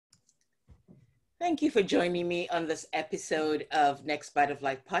Thank you for joining me on this episode of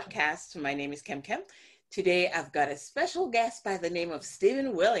Nextbiteoflife podcast. My name is Kem Kem. Today, I've got a special guest by the name of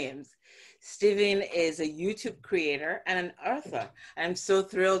Stephen Williams. Stephen is a YouTube creator and an author. I'm so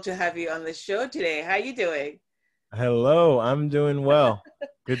thrilled to have you on the show today. How are you doing? Hello, I'm doing well.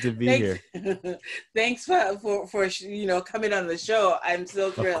 Good to be Thanks, here. thanks for coming on the show. I'm so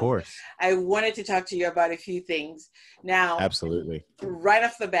Of thrilled. course. I wanted to talk to you about a few things. Now, Absolutely. right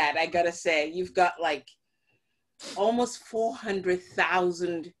off the bat, I gotta say, you've got like almost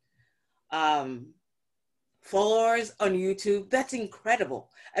 400,000 followers on YouTube. That's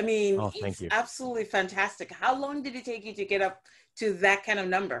incredible. I mean, Oh, thank it's you. absolutely fantastic. How long did it take you to get up to that kind of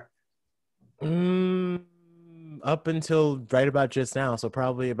number? Up until right about just now, so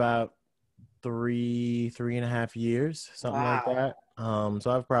probably about three and a half years, something like Wow, that.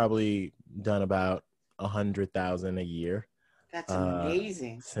 So I've probably done about 100,000 a year that's uh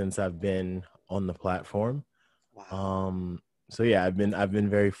amazing. since I've been on the platform. Wow. Um, so yeah, I've been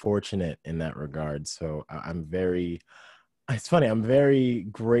very fortunate in that regard. So I'm very It's funny. I'm very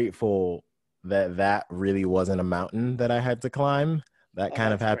grateful that that really wasn't a mountain that I had to climb. That Oh,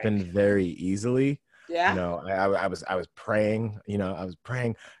 kind of that's great. happened very easily. You Yeah. know, I was praying. I was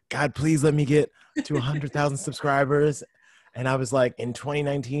praying, God, please let me get to 100,000 subscribers. And I was like, in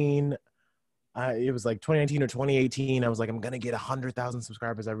 2019, it was like 2019 or 2018. I was like, I'm gonna get 100,000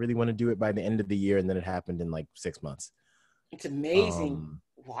 subscribers. I really want to do it by the end of the year, and then it happened in like 6 months. It's amazing. Um,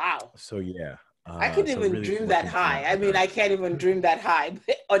 Wow. so yeah, I couldn't so even really dream that fortunate in high. that I mean, regard. I can't even dream that high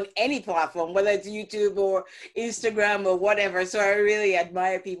on any platform, whether it's YouTube or Instagram or whatever. So I really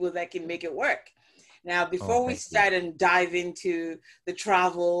admire people that can make it work. Now, Oh, before we thank you. start and dive into the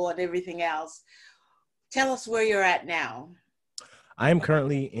travel and everything else, tell us where you're at now. I am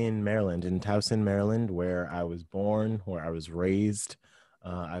currently in Maryland, in Towson, Maryland, where I was born, where I was raised.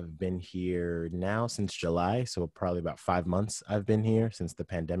 I've been here now since July, so probably about 5 months I've been here since the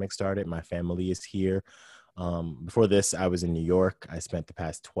pandemic started. My family is here. Before this, I was in New York. I spent the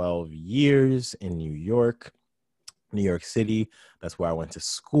past 12 years in New York City. That's where I went to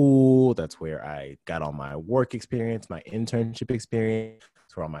school. That's where I got all my work experience, my internship experience.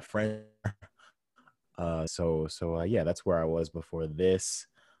 That's where all my friends. Yeah, that's where I was before this.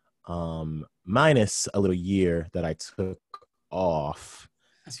 Minus a little year that I took off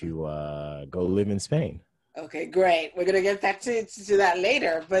to go live in Spain. Okay, great. We're going to get back to that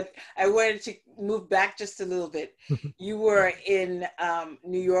later, but I wanted to move back just a little bit. You were in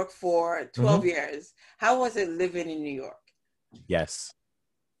New York for 12 Hmm. years. How was it living in New York? Yes.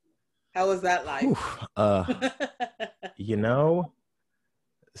 How was that Whew. life? You know,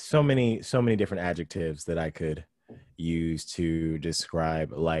 so many different adjectives that I could use to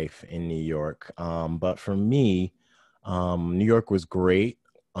describe life in New York. But for me, New York was great,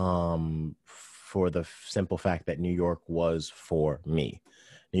 for the simple fact that New York was for me.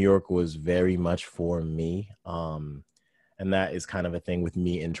 New York was very much for me. And that is kind of a thing with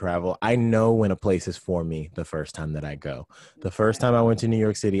me in travel. I know when a place is for me the first time that I go. The first Okay. time I went to New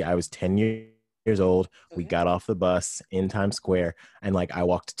York City, I was 10 years old. We Okay. got off the bus in Times Square, and like I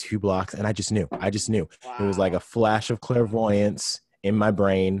walked 2 blocks, and I just knew. I just knew. It was like Wow. a flash of clairvoyance in my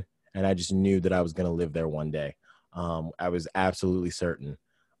brain, and I just knew that I was going to live there one day. I was absolutely certain.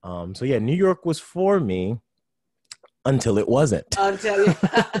 So yeah, New York was for me until it wasn't. I'll tell you.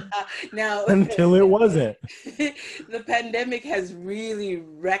 Now, Until it wasn't. the pandemic has really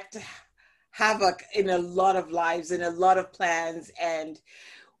wreaked havoc in a lot of lives and a lot of plans. And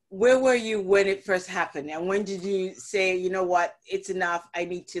where were you when it first happened? And when did you say, you know what, it's enough. I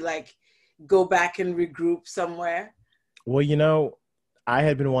need to like go back and regroup somewhere? Well, I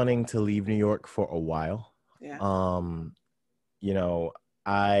had been wanting to leave New York for a while. Yeah. Um, you know,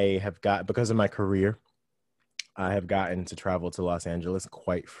 I have got, because of my career, I have gotten to travel to Los Angeles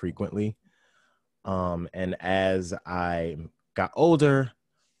quite frequently. And as I got older,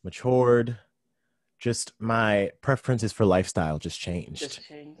 matured, just my preferences for lifestyle just changed. Just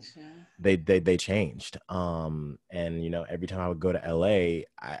change. Yeah. They changed. And every time I would go to LA,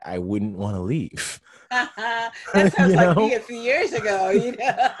 I wouldn't want to leave. That sounds you like me know, a few years ago.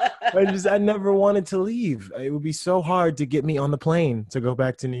 I never wanted to leave. It would be so hard to get me on the plane to go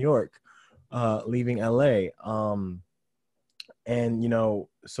back to New York, leaving LA. And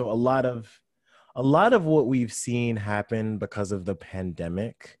so a lot of what we've seen happen because of the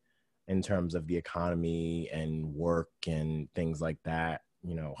pandemic in terms of the economy and work and things like that,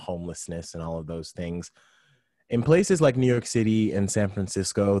 homelessness and all of those things. In places like New York City and San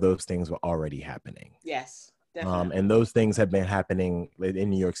Francisco, those things were already happening. Yes. Definitely. And those things have been happening in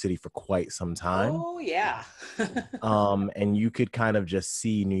New York City for quite some time. Oh yeah. And you could kind of just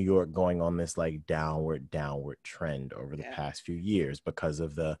see New York going on this like downward trend over the Yeah. past few years because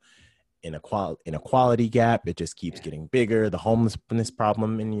of the inequality gap. It just keeps getting bigger. The homelessness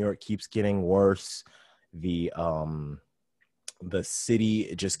problem in New York keeps getting worse. The city,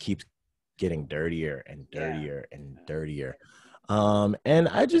 it just keeps getting dirtier and Yeah. dirtier and dirtier. And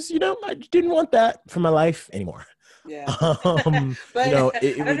I just, I didn't want that for my life anymore. Yeah. You But know, I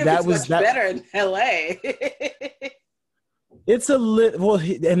don't know if that it's was much that. better in LA. It's a little well,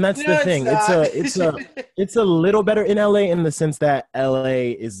 and that's the No, it's thing. not. It's a little better in LA in the sense that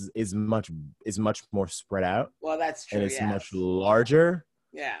LA is much more spread out, Well, that's and true. it's much Yes. larger.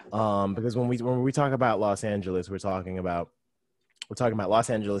 Yeah. Because when we talk about Los Angeles, we're talking about Los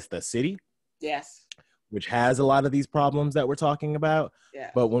Angeles, the city, Yes. which has a lot of these problems that we're talking about.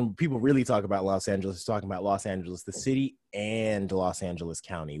 Yeah. But when people really talk about Los Angeles, talking about Los Angeles, the city, and Los Angeles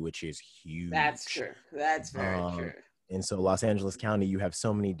County, which is That's huge. true. That's very true. And so Los Angeles County, you have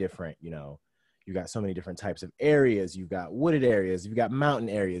so many different, you got so many different types of areas. You've got wooded areas, you've got mountain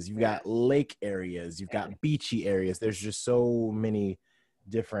areas, you've got lake areas, you've got beachy areas. There's just so many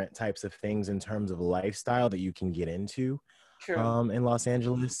different types of things in terms of lifestyle that you can get into True. in Los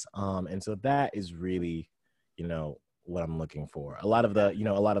Angeles. And so that is really, what I'm looking for. A lot of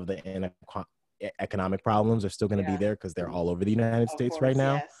the economic problems are still going to be Yeah. there because they're all over the United Of States right course.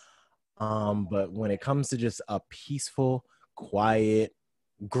 now. Yes. But when it comes to just a peaceful, quiet,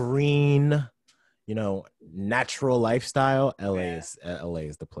 green, natural lifestyle, LA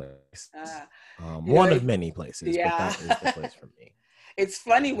is the place. One of It, many places, but yeah. that is the place for me. It's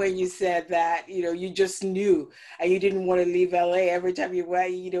funny when you said that, you just knew and you didn't want to leave LA every time you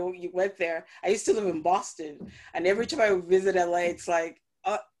went, you went there. I used to live in Boston, and every time I would visit LA, it's like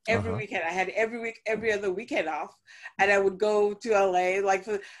every Uh-huh. weekend. I had every other weekend off, and I would go to LA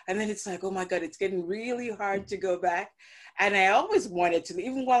and then it's like, oh my God, it's getting really hard to go back. And I always wanted to,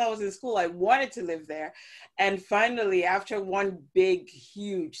 even while I was in school, I wanted to live there. And finally, after one big,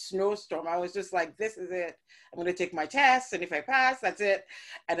 huge snowstorm, I was just like, this is it. I'm going to take my test. And if I pass, that's it.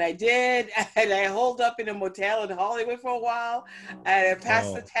 And I did. And I holed up in a motel in Hollywood for a while. And I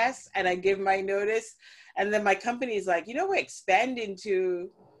passed the Oh, test and I gave my notice. And then my company is like, we're expanding to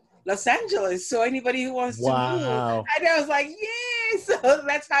Los Angeles. So anybody who wants to move. wow. And I was like, yay. So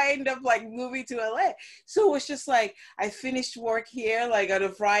that's how I ended up moving to LA. So it was just like, I finished work here on a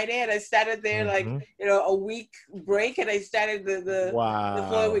Friday and I started there Mm-hmm. a week break and I started the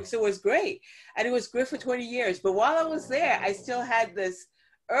following Wow. week. So it was great. And it was great for 20 years. But while I was there, I still had this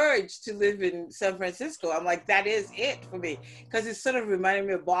urge to live in San Francisco. I'm like, that is it for me. Because it sort of reminded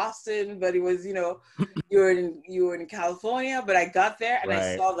me of Boston, but it was, you were in California, but I got there and I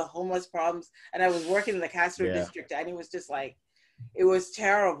Right. saw the homeless problems and I was working in the Castro Yeah. district and it was just like, it was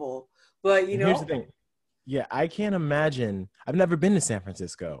terrible. But, And here's the thing. Yeah, I can't imagine. I've never been to San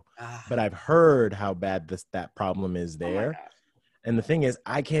Francisco, ah, but I've heard how bad that problem is oh my there. God. And the thing is,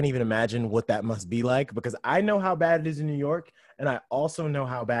 I can't even imagine what that must be like because I know how bad it is in New York, and I also know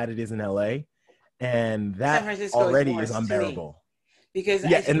how bad it is in LA, and San that Francisco is already is worse to me unbearable. because I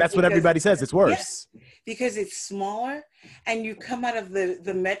Yeah, and think that's what everybody says. It's yeah, worse. because it's smaller and you come out of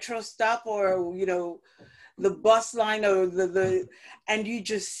the metro stop or, the bus line or and you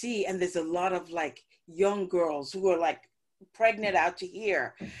just see, and there's a lot of young girls who are pregnant out to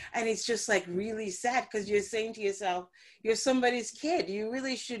here. And it's just really sad because you're saying to yourself, you're somebody's kid. You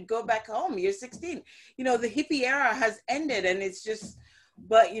really should go back home. You're 16. The hippie era has ended and it's just,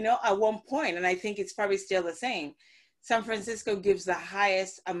 but at one point, and I think it's probably still the same, San Francisco gives the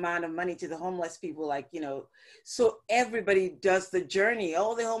highest amount of money to the homeless people, so everybody does the journey.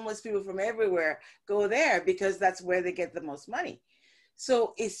 All the homeless people from everywhere go there because that's where they get the most money.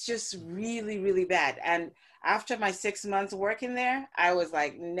 So it's just really, really bad. And after my 6 months working there, I was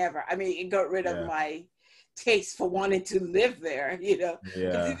like, never. I mean, it got rid of Yeah, my taste for wanting to live there, because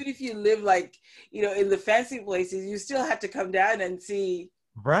yeah, even if you live in the fancy places, you still have to come down and see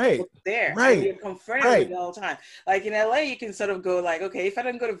right, what's there and right, you're confronted with right. it all the time. Like in LA, you can sort of go okay, if I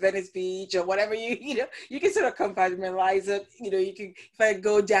don't go to Venice Beach or whatever, you can sort of compartmentalize it. You can, if I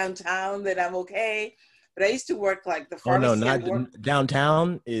go downtown, then I'm okay. But I used to work the Oh no, pharmacy I not worked.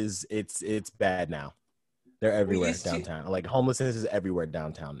 downtown. It's bad now. They're We everywhere used to, downtown. Like homelessness is everywhere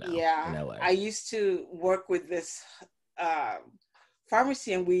downtown now in yeah, LA. I used to work with this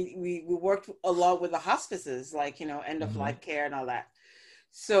pharmacy, and we worked a lot with the hospices, end of Hmm. life care and all that.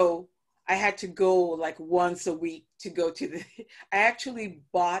 So I had to go once a week to go to the. I actually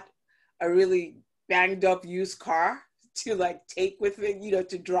bought a really banged up used car to like take with me,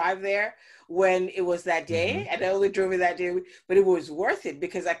 to drive there when it was that day. And I only drove it that day, but it was worth it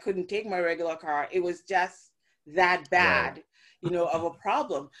because I couldn't take my regular car. It was just that bad, Right. of a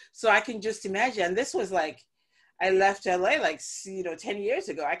problem. So I can just imagine. And this was like, I left LA like, 10 years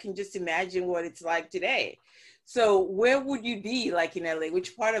ago. I can just imagine what it's like today. So where would you be like in LA?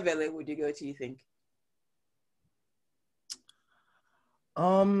 Which part of LA would you go to, you think?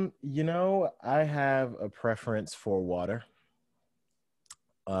 I have a preference for water,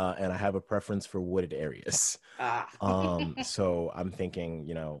 and I have a preference for wooded areas. Ah. So I'm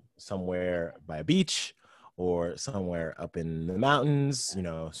thinking, somewhere by a beach or somewhere up in the mountains,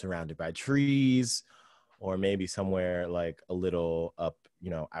 surrounded by trees, or maybe somewhere like a little up,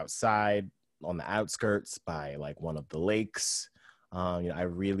 outside on the outskirts by like one of the lakes. I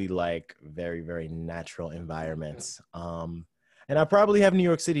really like very, very natural environments. And I probably have New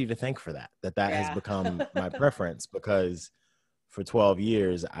York City to thank for that has Yeah. become my preference, because for 12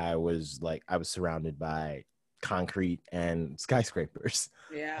 years I was surrounded by concrete and skyscrapers.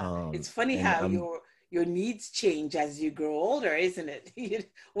 Yeah. It's funny And how I'm your needs change as you grow older, isn't it?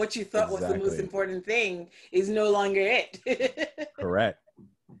 What you thought was the most exactly important thing is no longer it. correct.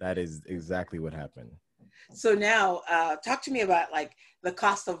 That is exactly what happened. So now, talk to me about like the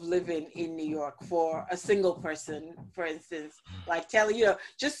cost of living in New York for a single person, for instance. Like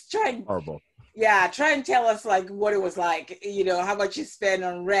just try and Horrible. try and tell us like what it was like, how much you spend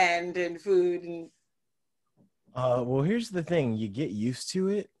on rent and food and Well, here's the thing. You get used to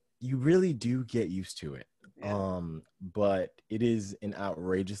it. You really do get used to it. yeah. But it is an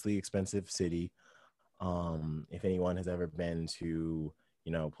outrageously expensive city. If anyone has ever been to,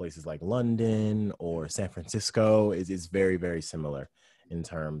 places like London or San Francisco, it's very, very similar in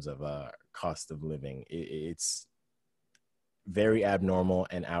terms of cost of living. It's very abnormal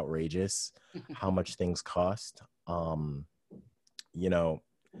and outrageous how much things cost. You know,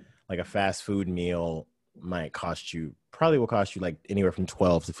 like a fast food meal probably will cost you like anywhere from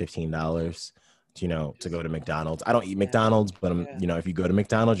 $12 to $15, to go to McDonald's. I don't eat McDonald's, but if you go to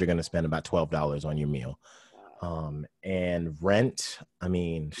McDonald's, you're going to spend about $12 on your meal. And rent, I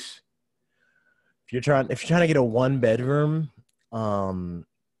mean, if you're trying to get a 1 bedroom, and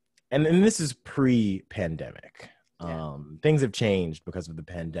this is pre-pandemic. Things have changed because of the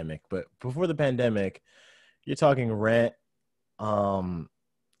pandemic, but before the pandemic, you're talking rent. I'll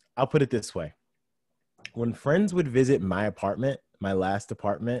put it this way. When friends would visit my last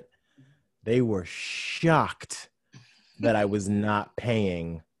apartment, they were shocked that I was not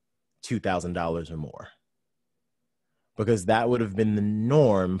paying $2,000 or more, because that would have been the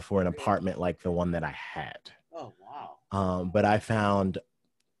norm for an apartment like the one that I had. Oh, wow. But I found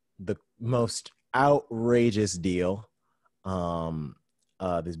the most outrageous deal.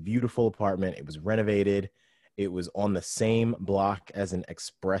 This beautiful apartment. It was renovated. It was on the same block as an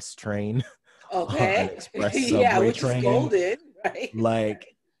express train. Okay. An express subway which train. Is golden, right?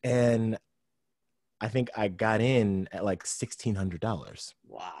 And I think I got in at like $1,600.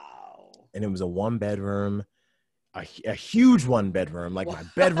 Wow. And it was a 1 bedroom, a huge 1 bedroom. Like my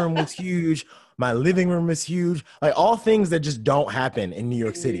bedroom was huge. My living room was huge. Like all things that just don't happen in New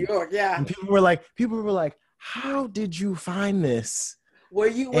York City. New York, yeah. And people were like, how did you find this? Were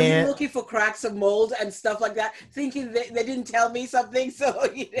you looking for cracks of mold and stuff like that, thinking they didn't tell me something? So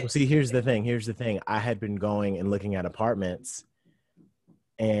Well, see, here's the thing. I had been going and looking at apartments,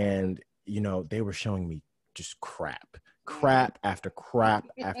 and they were showing me just crap after crap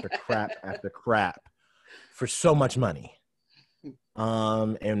after crap after crap for so much money.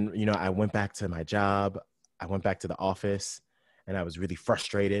 And I went back to my job. I went back to the office, and I was really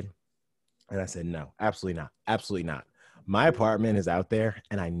frustrated. And I said, no, absolutely not. Absolutely not. My apartment is out there,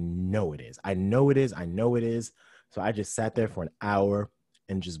 and I know it is. I know it is. So I just sat there for an hour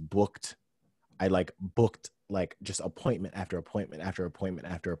and just booked. I booked just appointment after appointment after appointment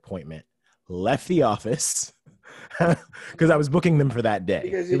after appointment. Left the office because I was booking them for that day.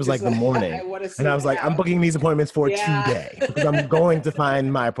 It was like the morning. And I was like, I'm booking these appointments for today because I'm going to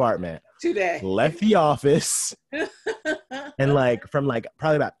find my apartment. Today. Left the office. And from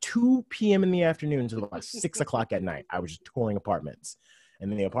probably about 2 p.m. in the afternoon to about 6 o'clock at night, I was just touring apartments.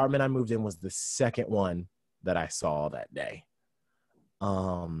 And then the apartment I moved in was the second one that I saw that day.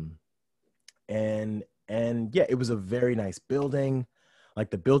 And yeah, it was a very nice building. Like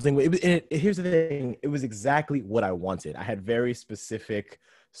the building, here's the thing. It was exactly what I wanted. I had very specific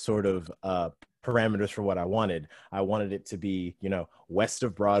sort of parameters for what I wanted. I wanted it to be, west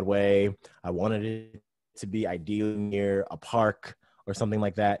of Broadway. I wanted it to be ideally near a park or something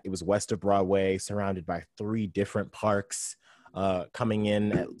like that. It was west of Broadway, surrounded by 3 different parks. coming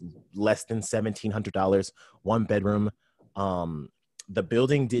in at less than $1,700, 1 bedroom. The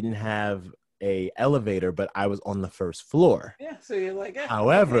building didn't have a elevator, but I was on the first floor. Yeah, so you're like,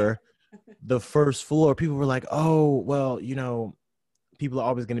 However, okay. the first floor, people were like, oh, well, you know, people are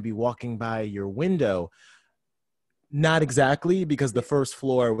always going to be walking by your window. Not exactly, because the first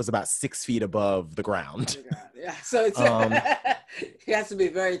floor was about 6 feet above the ground. Yeah, so it's he has to be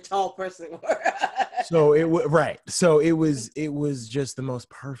a very tall person. So it was just the most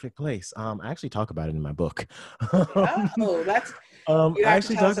perfect place. I actually talk about it in my book. Oh, that's you I have to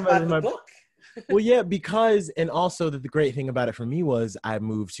actually tell talk us about it about in the my book. well, yeah, because and also the great thing about it for me was I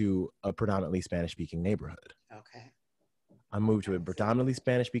moved to a predominantly Spanish speaking neighborhood. Okay. I moved to a predominantly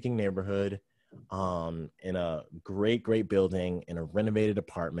Spanish speaking neighborhood, in a great building in a renovated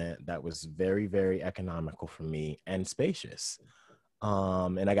apartment that was very, very economical for me and spacious.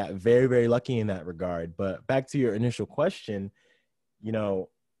 And I got very, very lucky in that regard. But back to your initial question, you know,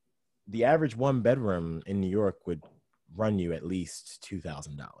 the average 1 bedroom in New York would run you at least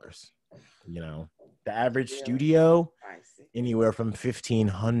 $2,000. You know, the average Really? studio I see. anywhere from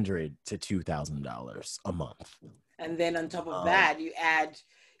 $1,500 to $2,000 a month. And then on top of that, you add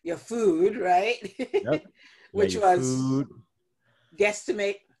your food, right? Yep. Which Your was food.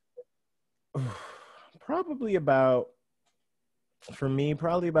 guesstimate. Probably about, for me,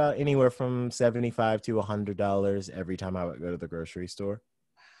 probably about anywhere from $75 to $100 every time I would go to the grocery store.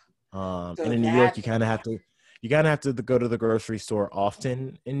 So And in New York, you kind of have to go to the grocery store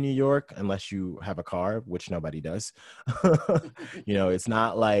often in New York, unless you have a car, which nobody does. You know, it's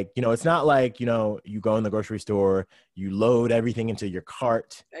not like, you know, you go in the grocery store, you load everything into your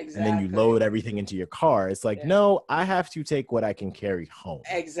cart, and then you Exactly. load everything into your car. It's like, Yeah. no, I have to take what I can carry home.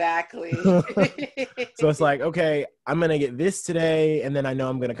 Exactly. So it's like, okay, I'm going to get this today, and then I know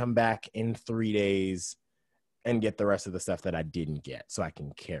I'm going to come back in 3 days and get the rest of the stuff that I didn't get so I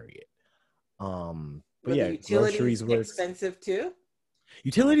can carry it. But Were the yeah, utilities expensive too?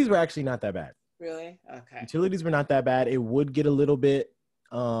 utilities were actually not that bad. Really? Okay. Utilities were not that bad. It would get a little bit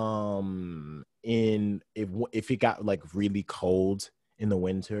in if it got like really cold in the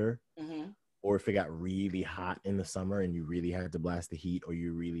winter, Mm-hmm. or if it got really hot in the summer and you really had to blast the heat, or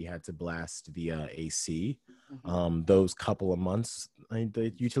you really had to blast the AC. Mm-hmm. Those couple of months,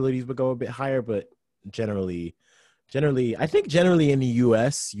 the utilities would go a bit higher, but generally, I think generally in the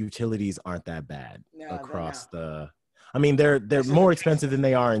US, utilities aren't that bad No, they're across not. I mean, they're Especially the more prices. expensive than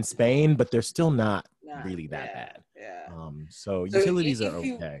they are in Spain, but they're still not Not, really that yeah, bad. yeah. So So utilities are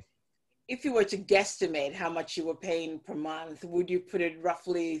okay. if you were to guesstimate how much you were paying per month, would you put it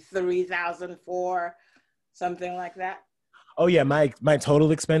roughly 3,000 for something like that? Oh yeah, my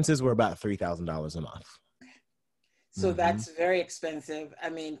total expenses were about $3,000 a month. So that's very expensive. I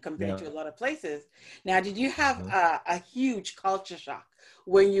mean, compared Yeah. to a lot of places. Now, did you have Mhm. a huge culture shock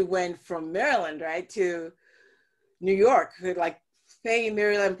when you went from Maryland, right, to New York? Like paying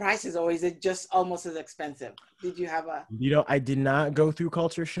Maryland prices, or is it just almost as expensive? Did you have a? You know, I did not go through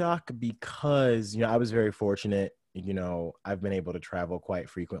culture shock because, you know, I was very fortunate. You know, I've been able to travel quite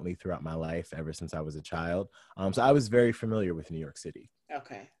frequently throughout my life ever since I was a child. So I was very familiar with New York City.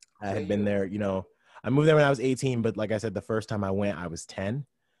 Okay. I So had been you, there, you know, I moved there when I was 18, but like I said, the first time I went, I was 10.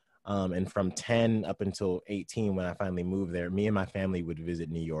 And from 10 up until 18, when I finally moved there, me and my family would visit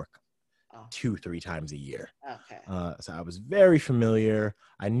New York oh, 2-3 times a year. okay. So I was very familiar.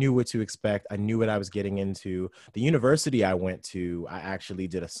 I knew what to expect. I knew what I was getting into. The university I went to, I actually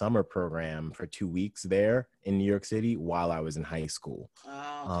did a summer program for 2 weeks there in New York City while I was in high school.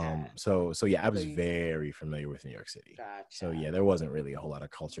 Okay. So yeah, I So was you, very familiar with New York City. gotcha. So yeah, there wasn't really a whole lot of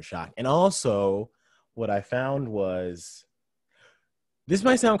culture shock. And also, what I found was, this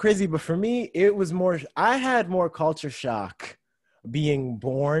might sound crazy, but for me, it was more, I had more culture shock being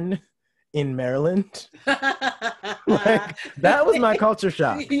born in Maryland. Like, that was my culture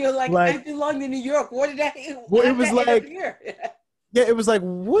shock. You're like, I Like, belong in New York. What did I? well, How it did was I end up like, here? yeah, it was like,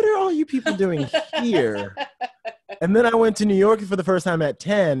 what are all you people doing here? And then I went to New York for the first time at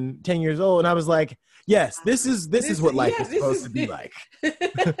 10 years old, and I was like, yes, this is what life Yeah, is this supposed is. to be like.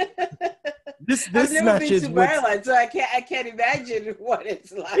 I've This never been matches to what's, Maryland, so I can't imagine what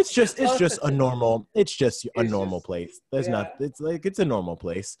it's like. it's just a It's normal just, place. There's yeah. not, it's like, it's a normal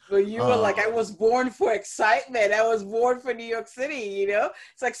place. But you were like, I Um, was born for excitement. I was born for New York City, you know?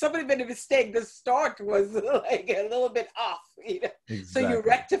 It's like somebody made a mistake. The start was like a little bit off, you know? So you exactly.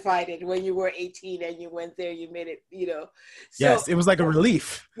 rectified it when you were 18 and you went there, you made it, you know? So Yes, it was like a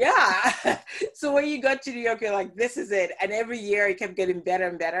relief. yeah. So when you got to New York, you're like, this is it. And every year it kept getting better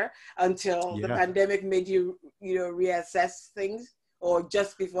and better until the Yeah. pandemic made you, you know, reassess things. Or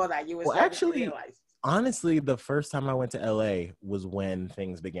just before that, you were Well, starting to actually, realize. Honestly, the first time I went to LA was when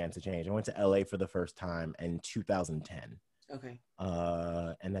things began to change. I went to LA for the first time in 2010. Okay.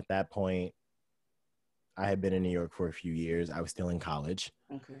 And at that point, I had been in New York for a few years. I was still in college.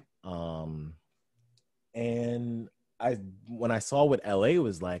 Okay. And when I saw what LA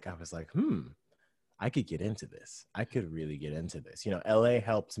was like, I was like, I could get into this. I could really get into this. You know, LA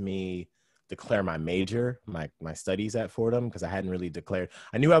helped me declare my major, my studies at Fordham, because I hadn't really declared.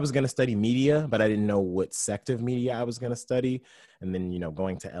 I knew I was going to study media, but I didn't know what sector of media I was going to study. And then, you know,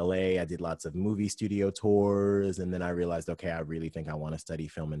 going to LA, I did lots of movie studio tours. And then I realized, okay, I really think I want to study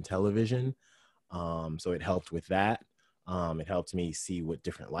film and television. So it helped with that. It helped me see what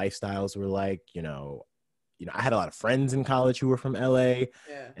different lifestyles were like. I had a lot of friends in college who were from LA,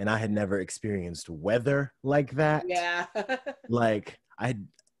 and I had never experienced weather like that. Yeah.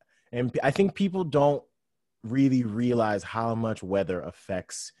 And I think people don't really realize how much weather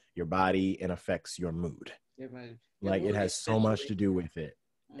affects your body and affects your mood. Like it has so much to do with it.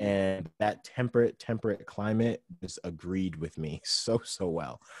 And that temperate climate just agreed with me so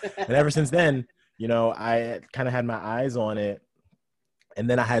well. And ever since then, you know, I kind of had my eyes on it. And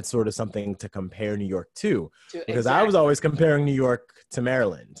then I had sort of something to compare New York to, because I was always comparing New York to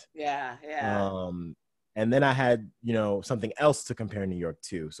Maryland. Yeah. And then I had, you know, something else to compare New York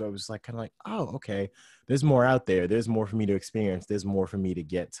to. So it was like kind of like, oh, okay, there's more out there. There's more for me to experience. There's more for me to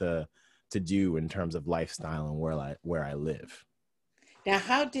get to do in terms of lifestyle and where I live. Now,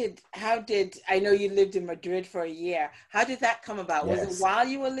 how did I know you lived in Madrid for a year? How did that come about? Yes. Was it while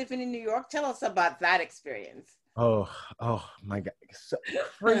you were living in New York? Tell us about that experience. Oh my God. So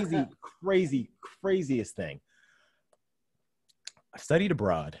craziest thing. I studied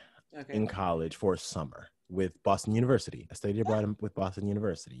abroad in college for a summer with Boston University. I studied abroad with Boston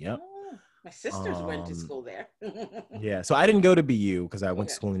University. Yep. Oh, my sisters went to school there. Yeah. So I didn't go to BU because I went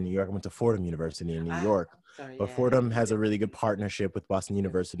to school in New York. I went to Fordham University in New York. But Fordham has a really good partnership with Boston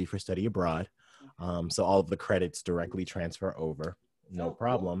University for study abroad. So all of the credits directly transfer over. No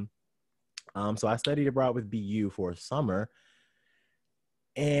problem. Cool. So I studied abroad with BU for a summer.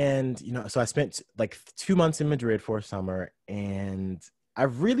 And, you know, so I spent like 2 months in Madrid for a summer, and I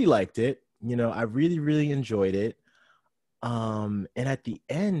really liked it. You know, I really enjoyed it. And at the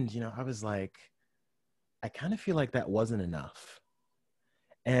end, you know, I was like, I kind of feel like that wasn't enough.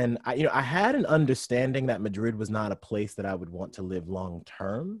 And I had an understanding that Madrid was not a place that I would want to live long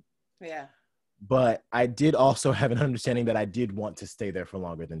term. Yeah. But I did also have an understanding that I did want to stay there for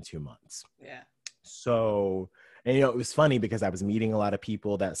longer than 2 months. Yeah. So, and, you know, it was funny because I was meeting a lot of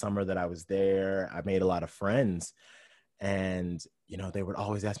people that summer that I was there. I made a lot of friends. And, you know, they would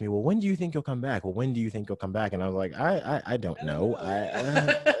always ask me, well, when do you think you'll come back? Well, when do you think you'll come back? And I was like, I don't know.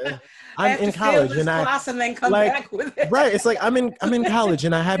 I'm in college and then come back with it. Right. It's like, I'm in college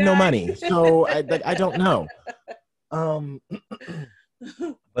and I have no money. So I don't know.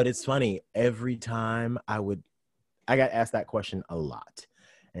 But it's funny. Every time I got asked that question a lot.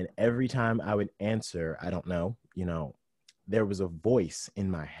 And every time I would answer, I don't know, you know, there was a voice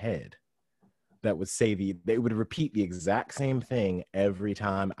in my head that would say they would repeat the exact same thing every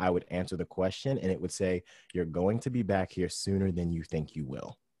time I would answer the question. And it would say, you're going to be back here sooner than you think you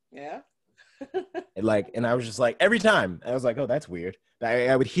will. Yeah. And I was just like, every time I was like, oh, that's weird.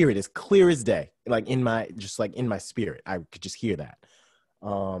 I would hear it as clear as day, like in my spirit. I could just hear that.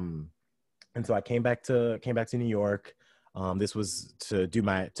 And so I came back to New York. This was to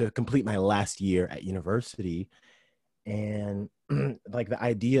complete my last year at university. And like the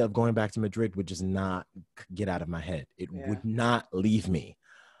idea of going back to Madrid would just not get out of my head. It would not leave me.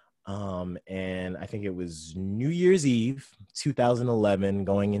 And I think it was New Year's Eve, 2011,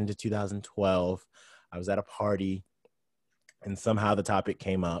 going into 2012. I was at a party and somehow the topic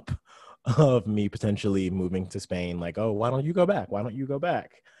came up of me potentially moving to Spain. Like, oh, why don't you go back? Why don't you go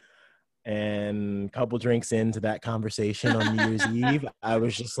back? And a couple drinks into that conversation on New Year's Eve, I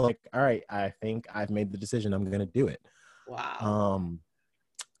was just like, all right, I think I've made the decision. I'm going to do it. Wow.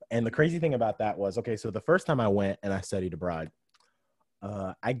 And the crazy thing about that was, okay, so the first time I went and I studied abroad,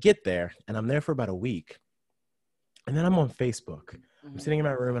 I get there and I'm there for about a week. And then I'm on Facebook. Mm-hmm. I'm sitting in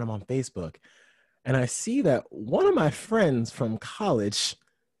my room and I'm on Facebook. And I see that one of my friends from college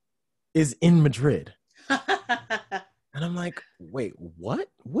is in Madrid. And I'm like, wait, what?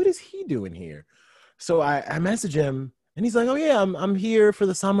 What is he doing here? So I message him and he's like, oh yeah, I'm here for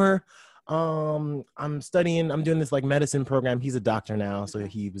the summer. I'm studying, I'm doing this like medicine program. He's a doctor now. So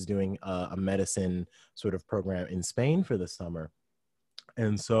he was doing a medicine sort of program in Spain for the summer.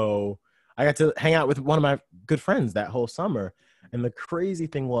 And so I got to hang out with one of my good friends that whole summer. And the crazy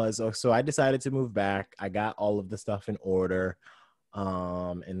thing was, so I decided to move back. I got all of the stuff in order,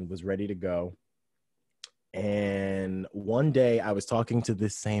 and was ready to go. And one day I was talking to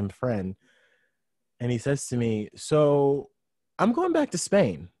this same friend, and he says to me, so I'm going back to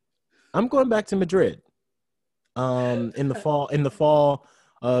Spain. I'm going back to Madrid in the fall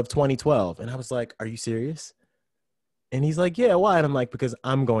of 2012. And I was like, are you serious? And he's like, yeah, why? And I'm like, because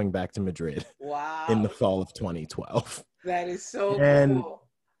I'm going back to Madrid in the Wow. fall of 2012. That is so And cool.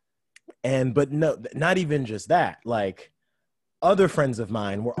 but no, not even just that. Like, other friends of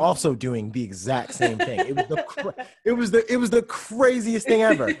mine were also doing the exact same thing. It was the craziest thing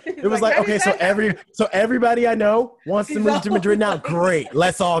ever. It was like, okay, so everybody I know wants to move to Madrid now. Great,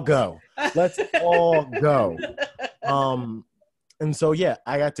 let's all go. Let's all go. And so yeah,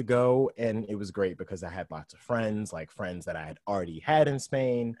 I got to go, and it was great because I had lots of friends, like friends that I had already had in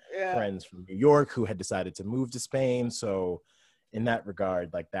Spain, friends from New York who had decided to move to Spain. So in that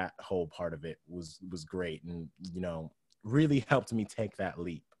regard, like that whole part of it was great, and really helped me take that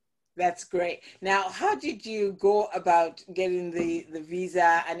leap. That's great. Now, how did you go about getting the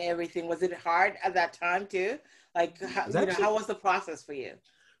visa and everything? Was it hard at that time too? Like, how was the process for you?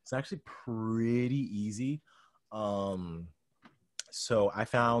 It's actually pretty easy. So I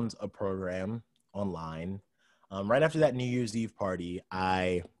found a program online. Right after that New Year's Eve party,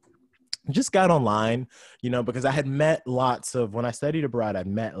 I just got online, because I had met when I studied abroad, I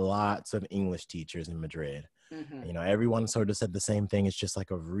met lots of English teachers in Madrid. Mm-hmm. Everyone sort of said the same thing. It's just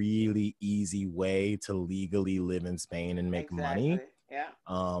like a really easy way to legally live in Spain and make money. Yeah.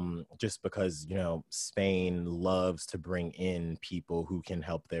 Just because, Spain loves to bring in people who can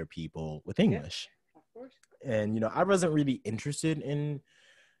help their people with English. Yeah, of course. And, I wasn't really interested in,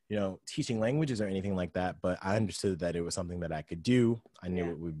 teaching languages or anything like that, but I understood that it was something that I could do. I knew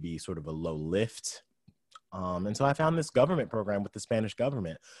it would be sort of a low lift. And so I found this government program with the Spanish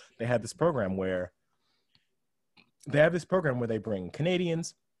government. They have this program where they bring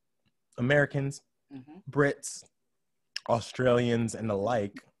Canadians, Americans, Brits, Australians, and the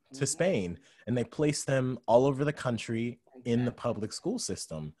like to Spain, and they place them all over the country in the public school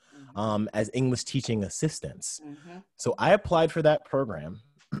system as English teaching assistants. So I applied for that program,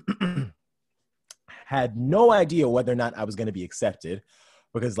 had no idea whether or not I was going to be accepted,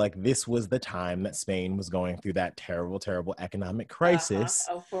 because like this was the time that Spain was going through that terrible, terrible economic crisis.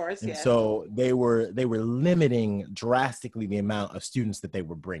 Of course, and so they were limiting drastically the amount of students that they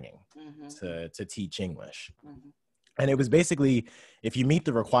were bringing to teach English. And it was basically, if you meet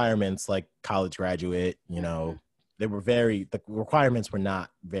the requirements, like college graduate, the requirements were not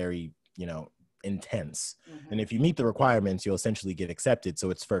very, intense. And if you meet the requirements, you'll essentially get accepted.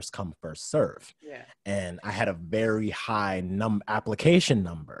 So it's first come, first serve. And I had a very high application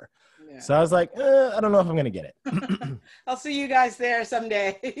number. So I was like, I don't know if I'm going to get it. I'll see you guys there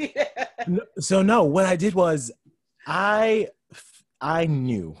someday. So no, what I did was I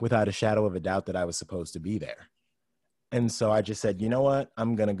knew without a shadow of a doubt that I was supposed to be there. And so I just said, you know what?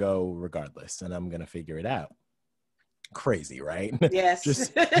 I'm going to go regardless, and I'm going to figure it out. Crazy, right? Yes.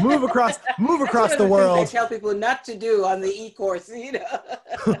 Just move across the world. I tell people not to do on the e-course,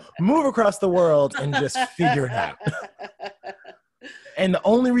 Move across the world and just figure it out. And the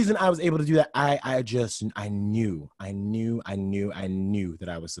only reason I was able to do that, I knew that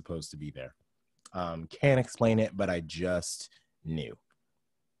I was supposed to be there. Can't explain it, but I just knew.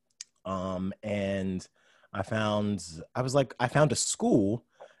 And I found a school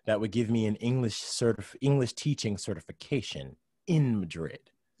that would give me an English teaching certification in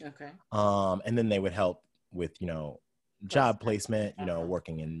Madrid. Okay. And then they would help with, job placement,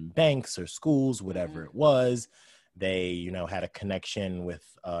 working in banks or schools, whatever it was. They, had a connection with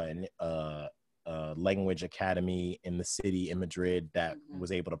a language academy in the city in Madrid that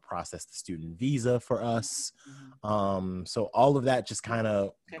was able to process the student visa for us. So all of that just kind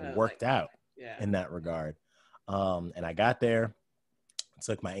of worked out in that regard. And I got there,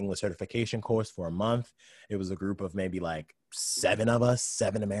 took my English certification course for a month. It was a group of maybe like 7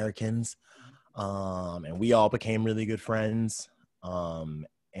 Americans. And we all became really good friends.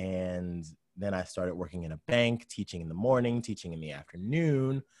 And then I started working in a bank, teaching in the morning, teaching in the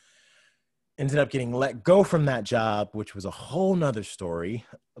afternoon. Ended up getting let go from that job, which was a whole nother story.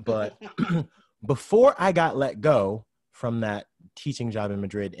 But before I got let go from that teaching job in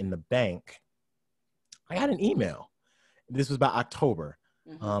Madrid in the bank, I got an email. This was about October.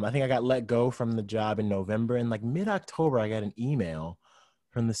 I think I got let go from the job in November, and like mid-October, I got an email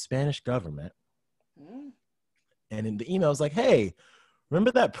from the Spanish government. And in the email, was like, hey,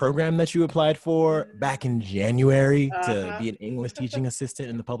 remember that program that you applied for back in January to be an English teaching assistant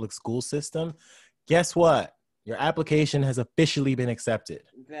in the public school system? Guess what? Your application has officially been accepted.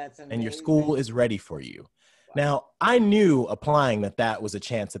 That's amazing. And your school is ready for you. Now, I knew applying that was a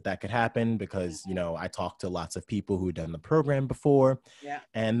chance that could happen because, you know, I talked to lots of people who had done the program before. Yeah.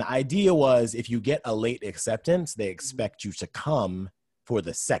 And the idea was if you get a late acceptance, they expect you to come for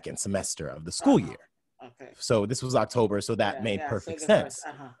the second semester of the school year. Okay. So this was October, so that made perfect sense.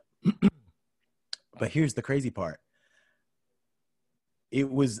 But here's the crazy part. It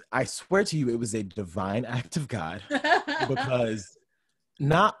was, I swear to you, it was a divine act of God because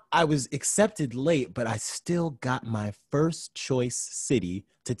I was accepted late, but I still got my first choice city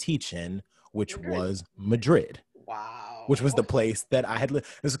to teach in, which was Madrid. Wow. Which was the place that I had lived.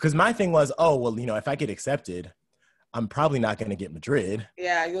 Because my thing was, oh, well, you know, if I get accepted, I'm probably not going to get Madrid.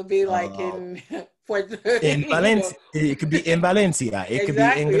 Yeah, you'll be like in in Valencia. It could be in Valencia. It could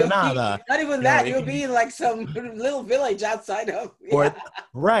be in Granada. Not even that. You'll be in like some little village outside of. Yeah.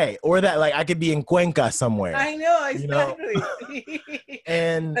 Or that like I could be in Cuenca somewhere. I know, exactly. You know?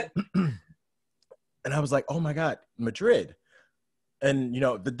 and I was like, oh my God, Madrid. And, you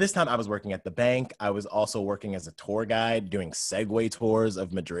know, this time I was working at the bank. I was also working as a tour guide doing Segway tours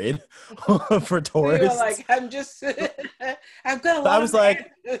of Madrid for tourists. You're like, I've got a lot I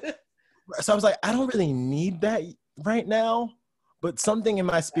was like, I don't really need that right now. But something in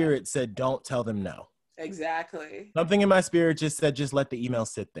my spirit said, don't tell them no. Exactly. Something in my spirit just said, just let the email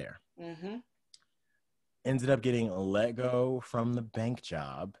sit there. Mm-hmm. Ended up getting let go from the bank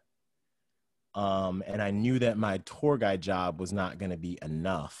job. And I knew that my tour guide job was not going to be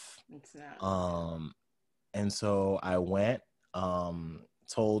enough. It's not. And so I went,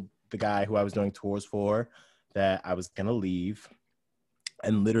 told the guy who I was doing tours for that I was going to leave.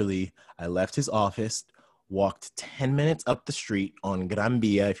 And literally I left his office, walked 10 minutes up the street on Gran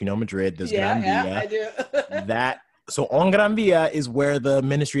Via. If you know Madrid, there's Gran Via. Yeah, I do. So on Gran Via is where the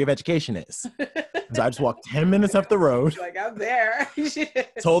Ministry of Education is. So I just walked 10 minutes up the road. Like, I'm there.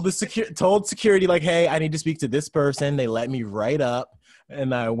 told security, like, hey, I need to speak to this person. They let me right up.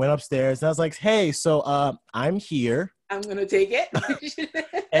 And I went upstairs and I was like, hey, so I'm here. I'm going to take it.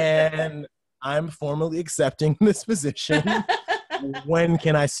 And I'm formally accepting this position. When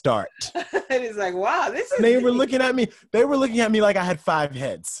can I start? And it's like, wow, this is. They were looking at me. They were looking at me like I had 5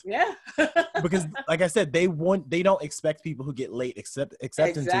 heads. Yeah. Because, like I said, they don't expect people who get late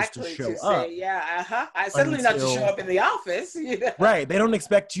acceptances to show up. Say, yeah, certainly not to show up in the office. You know? Right. They don't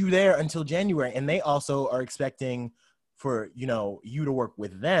expect you there until January, and they also are expecting for you to work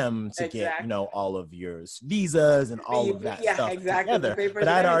with them to get all of your visas and all of that stuff together. But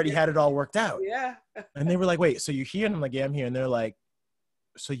I'd already had it all worked out. Yeah. And they were like, "Wait, so you're here?" And I'm like, "Yeah, I'm here." And they're like,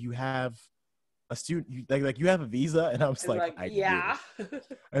 "So you have a student? Like you have a visa?" And I was like, "I do."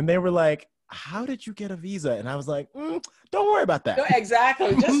 And they were like, "How did you get a visa?" And I was like, "Don't worry about that." No,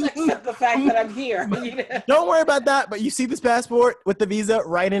 exactly. Just accept the fact that I'm here. Don't worry about that. But you see this passport with the visa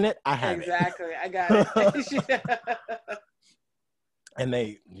right in it? I have it. Exactly. I got it. And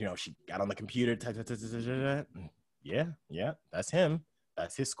they, she got on the computer. Yeah, that's him.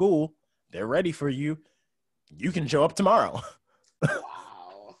 That's his school. They're ready for you. You can show up tomorrow.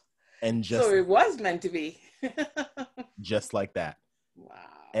 Wow. And so it was meant to be. Just like that. Wow.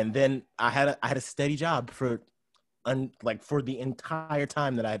 And then I had a steady job for the entire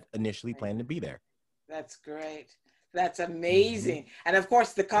time that I initially planned to be there. That's great. That's amazing. Mm-hmm. And of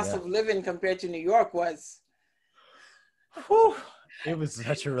course, the cost of living compared to New York was. Whew, it was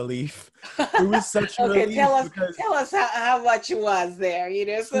such a relief. It was such a relief. Tell us how much it was there.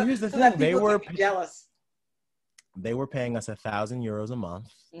 So here's the thing: they were jealous. They were paying us 1,000 euros a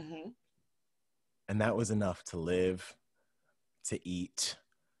month, mm-hmm. and that was enough to live, to eat,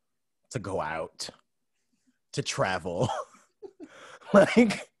 to go out, to travel.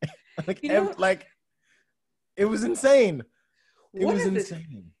 It was insane. It was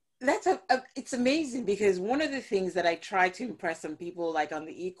insane. It's amazing because one of the things that I try to impress on people like on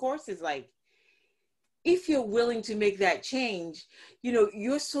the e-course is like, if you're willing to make that change,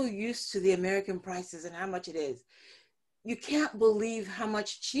 you're so used to the American prices and how much it is. You can't believe how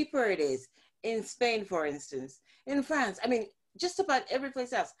much cheaper it is in Spain, for instance, in France. I mean, just about every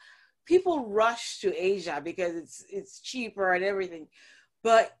place else. People rush to Asia because it's cheaper and everything.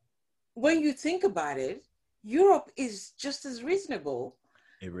 But when you think about it, Europe is just as reasonable.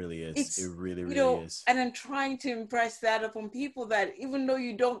 It really is. It really is. And I'm trying to impress that upon people that even though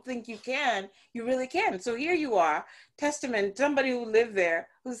you don't think you can, you really can. So here you are, testament, somebody who lived there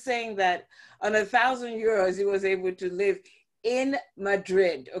who's saying that on 1,000 euros, he was able to live in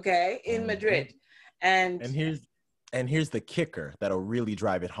Madrid, okay? In Madrid. And here's the kicker that'll really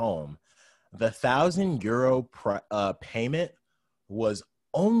drive it home. The 1,000 euro payment was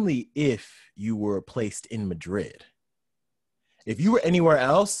only if you were placed in Madrid. If you were anywhere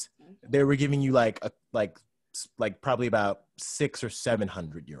else, they were giving you like like probably about 600 or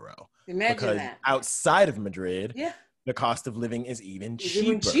 700 euro. Imagine because that. outside of Madrid, Yeah. the cost of living is even It's cheaper.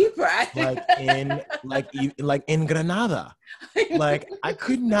 even cheaper. like in Granada. Like I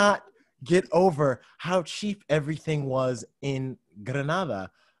could not get over how cheap everything was in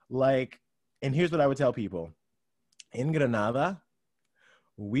Granada. Like, and here's what I would tell people. In Granada,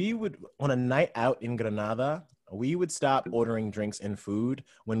 we would, on a night out in Granada, we would stop ordering drinks and food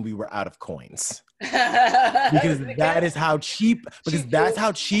when we were out of coins. Because that is how cheap, because that's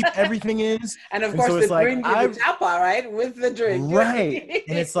how cheap everything is. And of course, so they bring you the tapa, right? With the drink. Right.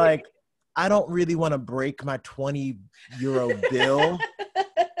 And it's like, I don't really want to break my 20 euro bill.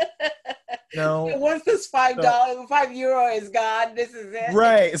 No. Once this €5 is gone, this is it.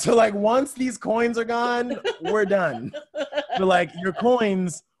 Right. So like once these coins are gone, we're done. So like your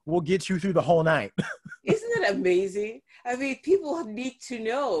coins will get you through the whole night. Isn't it amazing? I mean, people need to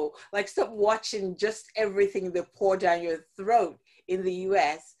know, like, stop watching just everything they pour down your throat in the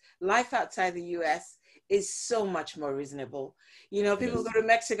US. Life outside the US is so much more reasonable. You know, people go to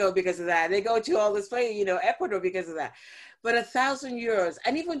Mexico because of that. They go to all this place, you know, Ecuador because of that. But €1,000,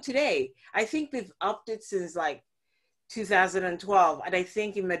 and even today, I think they've upped it since like 2012. And I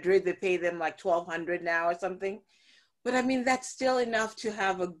think in Madrid, they pay them like 1,200 now or something. But I mean, that's still enough to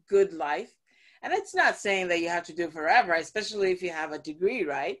have a good life. And it's not saying that you have to do it forever, especially if you have a degree,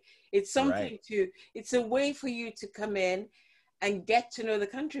 right? It's something it's a way for you to come in and get to know the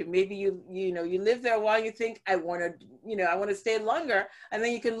country. Maybe you live there a while, you think, I want to stay longer, and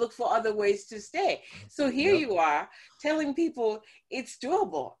then you can look for other ways to stay. So here you are telling people it's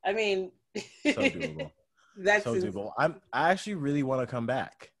doable. I mean, so doable. That's so doable. I actually really want to come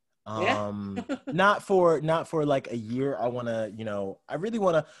back. Yeah. not for like a year. I want to, I really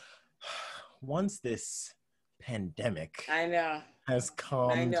want to, once this pandemic has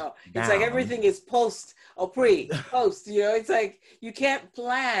calmed I know. down. It's like everything is post or post, it's like you can't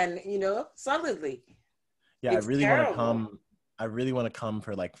plan, solidly. Yeah, it's I really terrible. want to come. I really want to come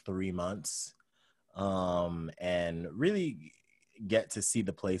for like 3 months, and really get to see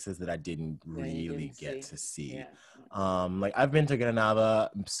the places that I didn't really get to see. Yeah. Like I've been to Granada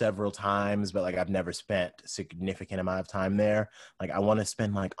several times, but like I've never spent a significant amount of time there. Like I want to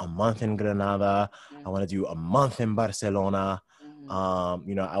spend like a month in Granada. I want to do a month in Barcelona. I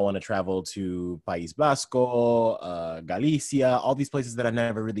want to travel to País Vasco, Galicia, all these places that I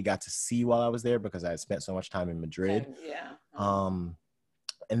never really got to see while I was there because I had spent so much time in Madrid. And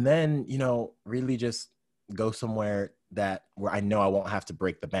then, really just go somewhere where I know I won't have to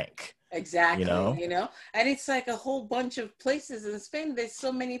break the bank. Exactly. And it's like a whole bunch of places in Spain. There's so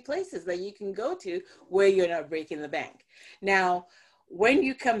many places that you can go to where you're not breaking the bank. Now, when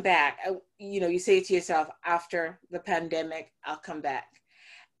you come back, you say to yourself, after the pandemic, I'll come back.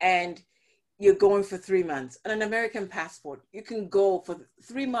 And you're going for 3 months. On an American passport, you can go for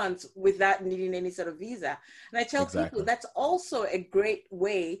 3 months without needing any sort of visa. And I tell people that's also a great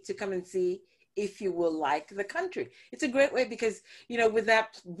way to come and see if you will like the country. It's a great way because, with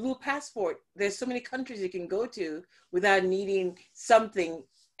that blue passport, there's so many countries you can go to without needing something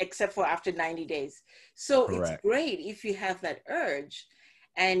except for after 90 days. So It's great if you have that urge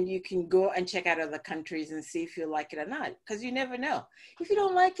and you can go and check out other countries and see if you like it or not, because you never know. If you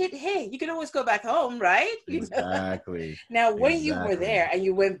don't like it, hey, you can always go back home, right? Exactly. Now, when you were there and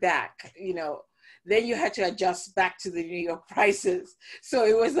you went back, then you had to adjust back to the New York prices. So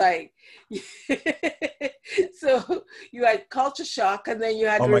it was like, so you had culture shock and then you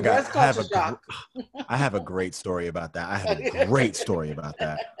had reverse culture shock. I have a great story about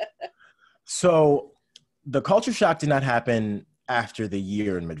that. So the culture shock did not happen after the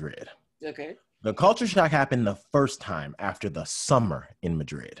year in Madrid. Okay. The culture shock happened the first time after the summer in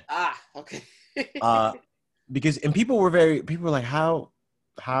Madrid. Okay. Because people were like, how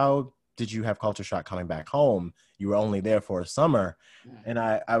did you have culture shock coming back home? You were only there for a summer. And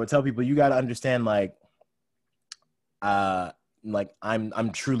I would tell people, you got to understand, like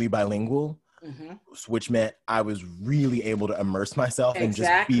I'm truly bilingual, which meant I was really able to immerse myself and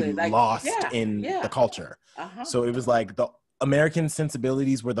just be lost in the culture. So it was like the American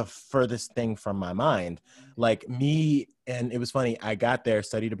sensibilities were the furthest thing from my mind. Like me, and it was funny, I got there,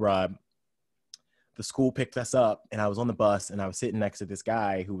 studied abroad. The school picked us up and I was on the bus and I was sitting next to this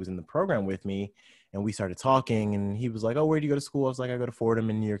guy who was in the program with me, and we started talking and he was like, oh, where do you go to school? I was like, I go to Fordham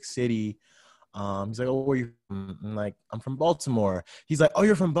in New York City. He's like, oh, where are you from? I'm like, I'm from Baltimore. He's like, oh,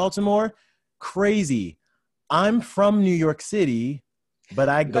 you're from Baltimore? Crazy. I'm from New York City, but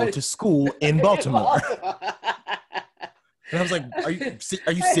I go to school in Baltimore. And I was like,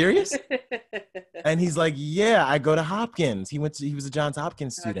 are you serious? And he's like, yeah, I go to Hopkins. He was a Johns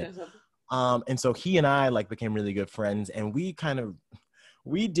Hopkins student. And so he and I like became really good friends, and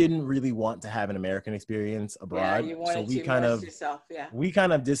we didn't really want to have an American experience Yeah, abroad. you So wanted to immerse yourself. Yeah. we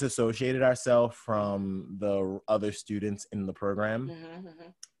kind of disassociated ourselves from the other students in the program.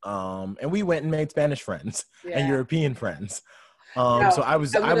 And we went and made Spanish friends and Yeah. European friends. Now, So I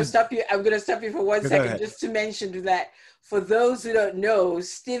was stop you. I'm going to stop you for one go second ahead. just to mention that for those who don't know,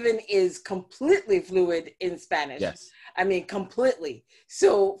 Steven is completely fluent in Spanish. Yes. I mean, completely.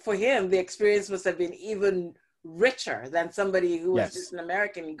 So for him, the experience must have been even richer than somebody who was just an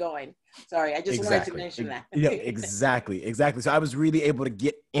American going. Sorry, I just wanted to mention that. Yeah, exactly. So I was really able to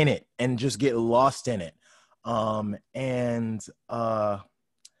get in it and just get lost in it. So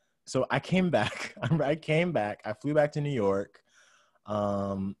I came back. I flew back to New York,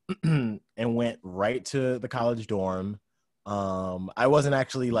 and went right to the college dorm. I wasn't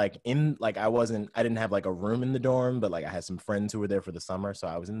actually I didn't have like a room in the dorm, but like I had some friends who were there for the summer. So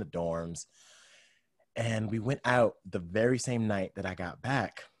I was in the dorms, and we went out the very same night that I got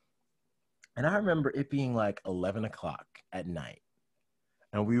back. And I remember it being like 11 o'clock at night,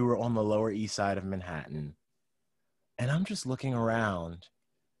 and we were on the Lower East Side of Manhattan, and I'm just looking around,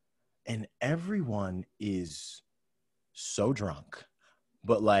 and everyone is so drunk,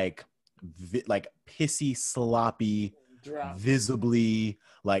 but like pissy, sloppy, drunk, visibly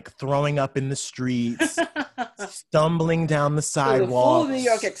like throwing up in the streets, stumbling down the sidewalk. So the full New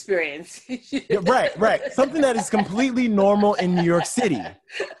York experience. Yeah, right. Something that is completely normal in New York City.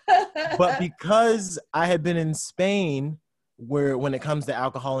 But because I had been in Spain, where when it comes to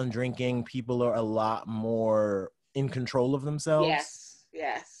alcohol and drinking, people are a lot more in control of themselves.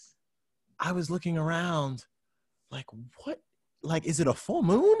 Yes. I was looking around like, what? Like, is it a full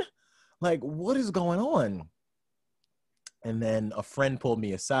moon? Like, what is going on? And then a friend pulled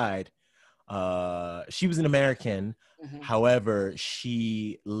me aside. She was an American. However,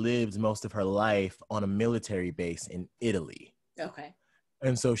 she lived most of her life on a military base in Italy. Okay.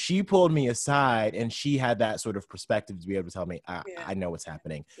 And so she pulled me aside, and she had that sort of perspective to be able to tell me, I know what's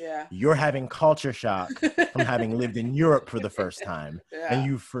happening. Yeah. You're having culture shock from having lived in Europe for the first time. Yeah.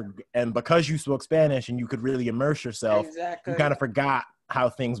 And because you spoke Spanish and you could really immerse yourself, you kind of forgot how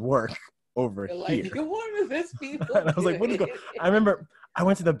things work over here. Like, what are these people And I was like, what is going on? I remember I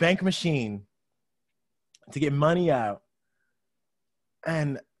went to the bank machine to get money out,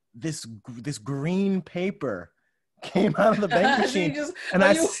 and this green paper came out of the bank machine, and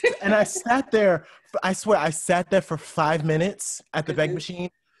I sat there. I swear, I sat there for 5 minutes at the bank machine,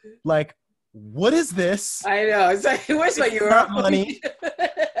 like, what is this? I know. It's like, where's my euro money?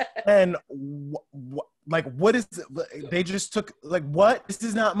 And like, what is? They just took like, what? This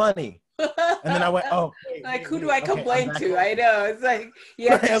is not money. And then I went, oh, like, who do I complain to? I know. It's like,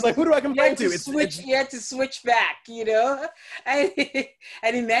 I was like, who do I complain to? You had to switch back, you know? And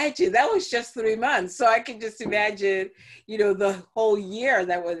imagine, that was just 3 months. So I can just imagine, you know, the whole year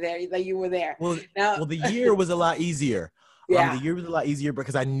that you were there. Well, the year was a lot easier. Yeah. The year was a lot easier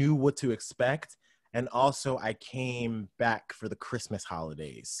because I knew what to expect. And also I came back for the Christmas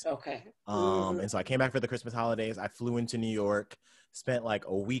holidays. Okay. And so I came back for the Christmas holidays. I flew into New York, spent like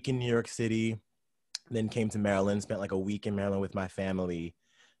a week in New York City, then came to Maryland, spent like a week in Maryland with my family,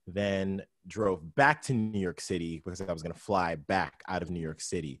 then drove back to New York City because I was going to fly back out of New York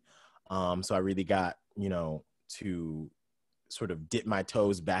City. So I really got, you know, to sort of dip my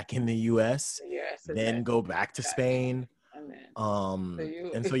toes back in the US, then go back to Spain.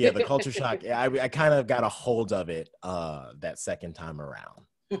 And so, yeah, the culture shock, I kind of got a hold of it that second time around.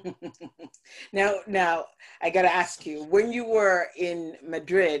 Now, I got to ask you, when you were in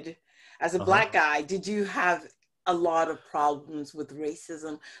Madrid as a Black guy, did you have a lot of problems with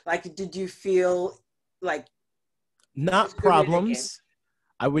racism? Like, did you feel like... Not problems.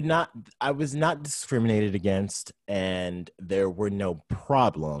 I was not discriminated against, and there were no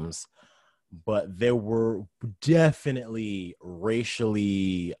problems, but there were definitely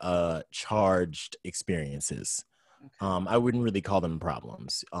racially charged experiences. Okay. I wouldn't really call them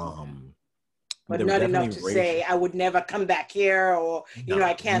problems. But not enough to say, I would never come back here, or, you know,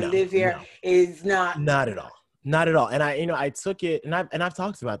 I can't live here. Is not. Not at all. Not at all. And I took it, and I've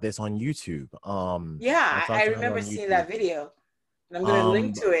talked about this on YouTube. Yeah, I remember seeing that video. And I'm going to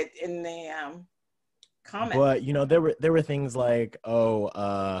link to it in the comment. But, you know, there were things like,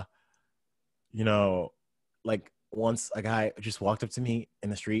 you know, like once a guy just walked up to me in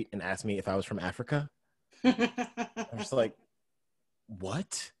the street and asked me if I was from Africa. I'm just like,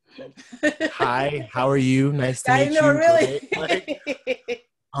 what? Hi, how are you? Nice to meet you. Really. Like,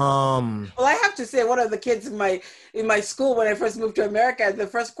 well, I have to say, one of the kids in my school when I first moved to America, the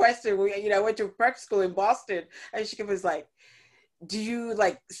first question, I went to prep school in Boston, and she was like, do you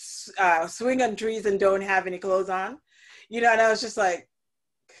like swing on trees and don't have any clothes on? You know, and I was just like,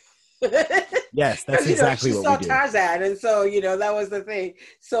 Yes, that's because exactly she what we saw do. Tarzan, and so that was the thing.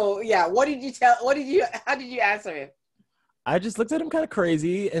 So yeah, how did you answer him? I just looked at him kind of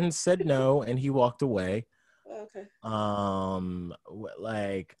crazy and said no, and he walked away. Okay.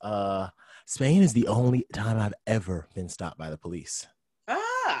 Like Spain is the only time I've ever been stopped by the police.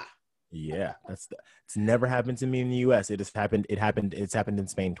 Ah. Yeah, it's never happened to me in the US. It's happened in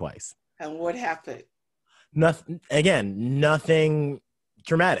Spain twice. And what happened? Nothing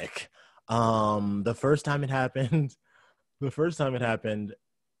dramatic. The first time it happened,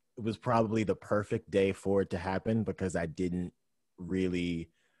 it was probably the perfect day for it to happen because I didn't really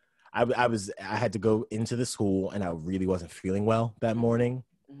I had to go into the school and I really wasn't feeling well that morning.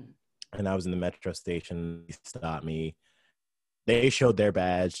 Mm-hmm. And I was in the metro station. They stopped me. They showed their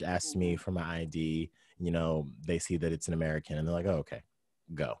badge, asked me for my ID. You know, they see that it's an American and they're like, oh, okay,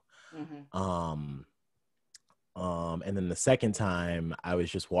 go. Mm-hmm. And then the second time I was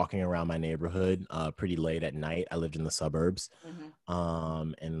just walking around my neighborhood pretty late at night. I lived in the suburbs.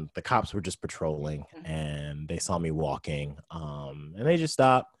 And the cops were just patrolling and they saw me walking. And they just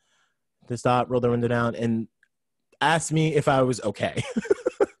stopped. They stopped, rolled their window down, and asked me if I was okay.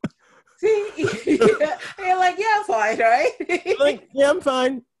 See, you're like, yeah, I'm fine, right? Like, yeah, I'm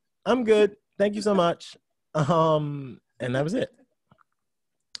fine. I'm good. Thank you so much. And that was it.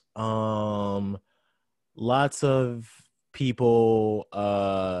 Lots of people,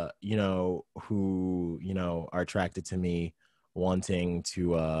 you know, who, you know, are attracted to me wanting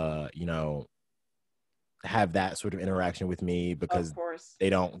to, you know, have that sort of interaction with me because Of course.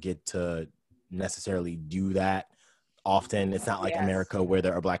 they don't get to necessarily do that often. It's not like Yes. America where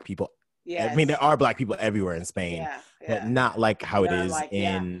there are Black people. Yes. I mean, there are Black people everywhere in Spain, Yeah, but yeah. not like how it Not is like,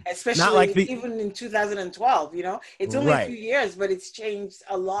 yeah. in, not like Especially the, even in 2012, it's only a few right, years, but it's changed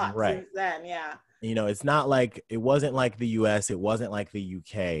a lot right. since then. Yeah. You know, it's not like, it wasn't like the US, it wasn't like the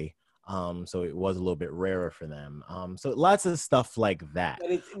UK. So it was a little bit rarer for them. So lots of stuff like that.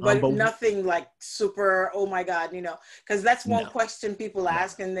 But But nothing like super, oh my God, because that's one no, question people no.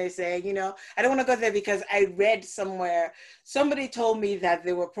 ask and they say, I don't want to go there because I read somewhere, somebody told me that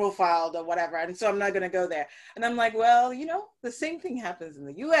they were profiled or whatever. And so I'm not going to go there. And I'm like, well, the same thing happens in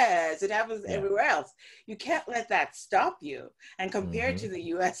the US. It happens Yeah. everywhere else. You can't let that stop you. And compared to the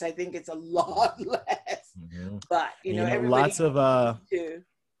US, I think it's a lot less. But, And, you know, everybody lots of, too.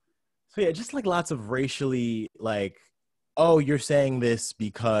 so yeah, just like lots of racially, like, oh, you're saying this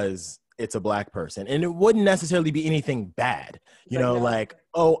because it's a Black person. And it wouldn't necessarily be anything bad. You know, No. like,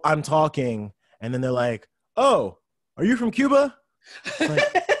 oh, I'm talking. And then they're like, oh, are you from Cuba? It's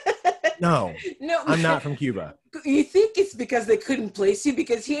like, no, I'm not from Cuba. You think it's because they couldn't place you,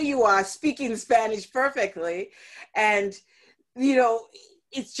 because here you are speaking Spanish perfectly. And,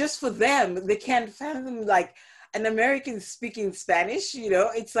 it's just for them. They can't fathom like an American speaking Spanish,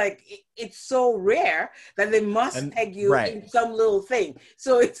 it's like, it's so rare that they must peg you right. in some little thing.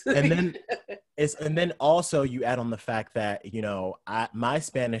 So it's, and then also you add on the fact that, my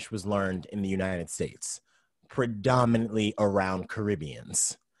Spanish was learned in the United States, predominantly around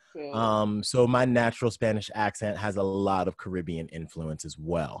Caribbeans. So my natural Spanish accent has a lot of Caribbean influence as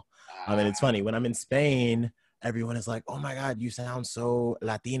well. And it's funny, when I'm in Spain, everyone is like, oh my God, you sound so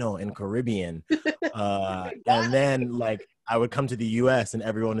Latino and Caribbean. And then like I would come to the US and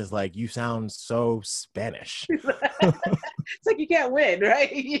everyone is like, you sound so Spanish. It's like you can't win,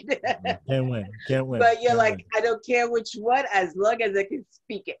 right? Can't win. But you're like, I don't care which one, as long as I can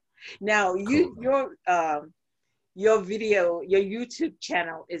speak it. Now, your video, your YouTube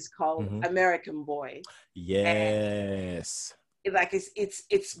channel is called American Boy. Yes. And like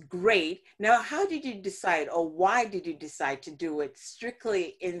it's great. Now, how did you decide, or why did you decide to do it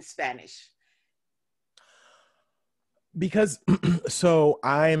strictly in Spanish? Because so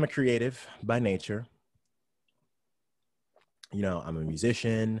I am a creative by nature. I'm a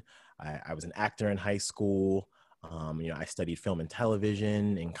musician. I was an actor in high school. I studied film and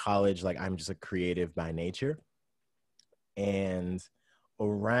television in college. Like, I'm just a creative by nature. And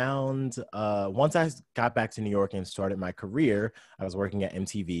around once I got back to New York and started my career, I was working at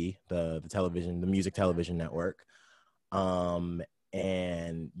MTV, the music television network.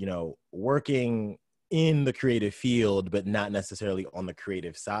 And working in the creative field, but not necessarily on the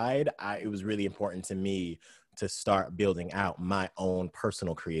creative side, it was really important to me to start building out my own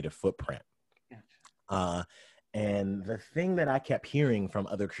personal creative footprint. And the thing that I kept hearing from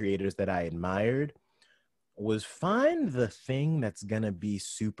other creators that I admired was, find the thing that's going to be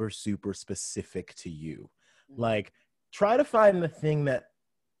super, super specific to you. Like, try to find the thing that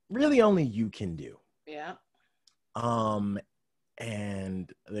really only you can do. Yeah. And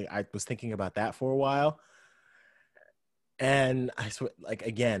I was thinking about that for a while. And I swear, like,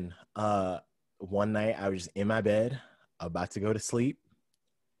 again, one night I was just in my bed, about to go to sleep,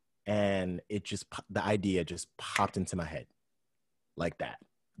 and the idea just popped into my head like that.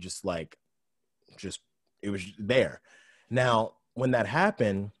 Just like, it was there. Now, when that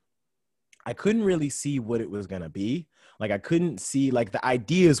happened, I couldn't really see what it was going to be. Like, I couldn't see, like, the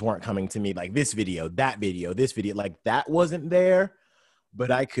ideas weren't coming to me, like this video, that video, this video, like that wasn't there,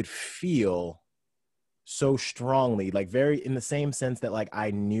 but I could feel so strongly, like very in the same sense that like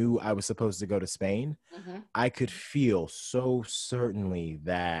I knew I was supposed to go to Spain. Mm-hmm. I could feel so certainly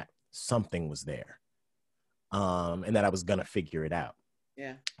that something was there, and that I was going to figure it out.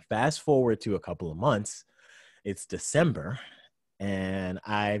 Yeah. Fast forward to a couple of months, it's December, and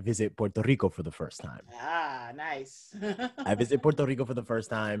I visit Puerto Rico for the first time. Ah, nice. I visit Puerto Rico for the first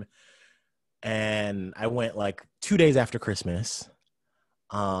time, and I went like 2 days after Christmas.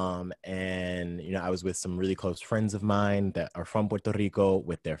 And I was with some really close friends of mine that are from Puerto Rico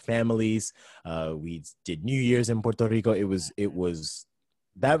with their families. We did New Year's in Puerto Rico.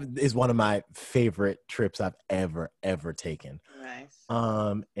 That is one of my favorite trips I've ever taken. Nice.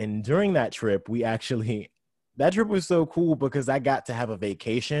 And during that trip, that trip was so cool because I got to have a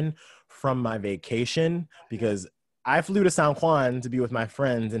vacation from my vacation, because I flew to San Juan to be with my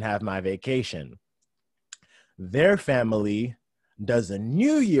friends and have my vacation. Their family does a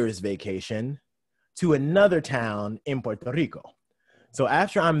New Year's vacation to another town in Puerto Rico. So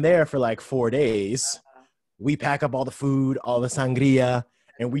after I'm there for like 4 days, we pack up all the food, all the sangria,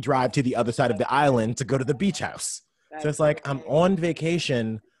 and we drive to the other side of the island to go to the beach house. So it's like I'm on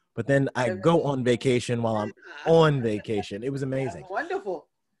vacation, but then I go on vacation while I'm on vacation. It was amazing. That's wonderful.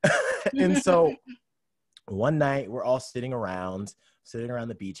 And so one night we're all sitting around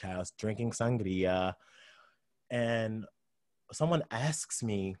the beach house, drinking sangria, and someone asks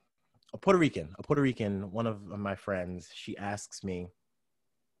me, a Puerto Rican, one of my friends, she asks me,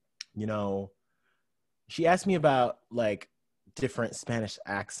 she asked me about like different Spanish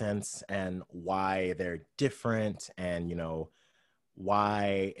accents and why they're different, and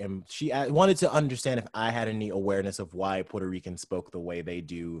she wanted to understand if I had any awareness of why Puerto Ricans spoke the way they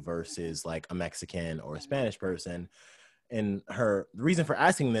do versus like a Mexican or a Spanish person. And the reason for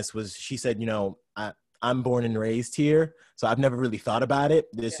asking this was, she said, I'm born and raised here, so I've never really thought about it.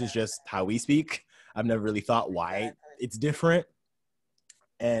 This is just how we speak. I've never really thought why it's different.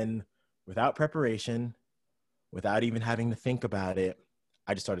 And without preparation, without even having to think about it,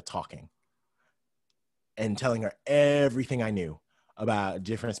 I just started talking and telling her everything I knew about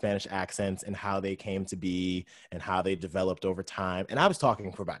different Spanish accents and how they came to be and how they developed over time. And I was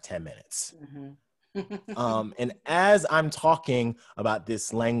talking for about 10 minutes. Mm-hmm. And as I'm talking about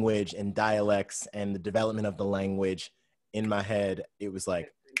this language and dialects and the development of the language, in my head, it was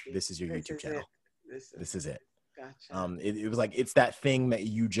like, this is your YouTube channel. This is it. Gotcha. It was like, it's that thing that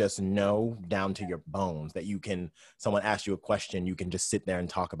you just know down to your bones, that someone asks you a question, you can just sit there and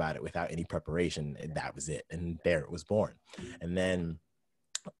talk about it without any preparation. And that was it. And there it was born. And then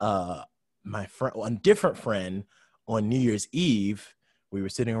my friend, a different friend, on New Year's Eve, we were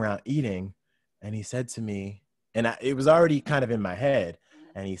sitting around eating, and he said to me, and it was already kind of in my head,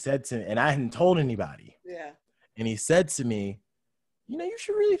 and he said to me, and I hadn't told anybody. Yeah. And he said to me, you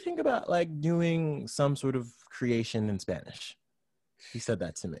should really think about like doing some sort of creation in Spanish. He said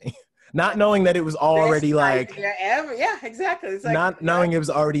that to me, not knowing that it was already like, yeah, exactly. It's like, not knowing it was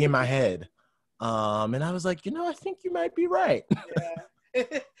already in my head. And I was like, I think you might be right. Yeah.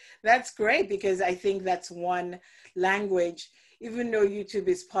 That's great, because I think that's one language, even though YouTube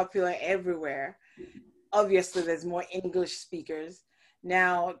is popular everywhere, obviously there's more English speakers.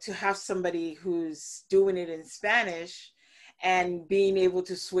 Now, to have somebody who's doing it in Spanish and being able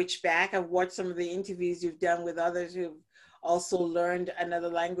to switch back, I've watched some of the interviews you've done with others who've also learned another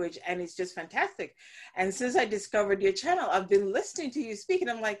language, and it's just fantastic. And since I discovered your channel, I've been listening to you speak, and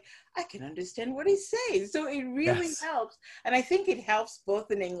I'm like, I can understand what he's saying. So it really helps. And I think it helps both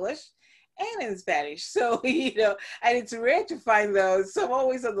in English and in Spanish. So, and it's rare to find those. So I'm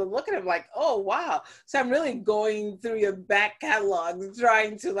always on the look at them like, oh, wow. So I'm really going through your back catalog,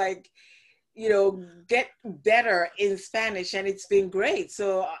 trying to like, get better in Spanish. And it's been great.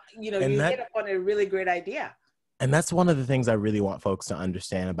 So, you hit upon a really great idea. And that's one of the things I really want folks to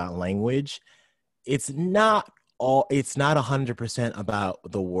understand about language. It's not 100% about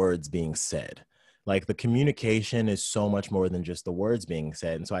the words being said. Like, the communication is so much more than just the words being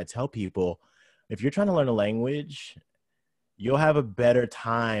said. And so I tell people, if you're trying to learn a language, you'll have a better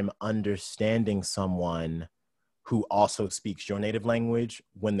time understanding someone who also speaks your native language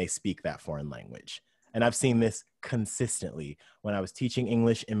when they speak that foreign language. and I've seen this consistently. When I was teaching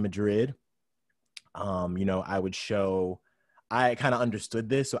English in Madrid, you know, I kind of understood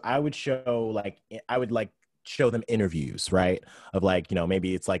this. So I would show them interviews, right? Of like, you know,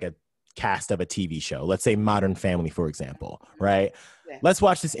 maybe it's like a cast of a TV show. Let's say Modern Family, for example, right? Yeah. Let's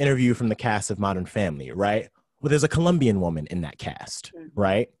watch this interview from the cast of Modern Family, right? Well, there's a Colombian woman in that cast,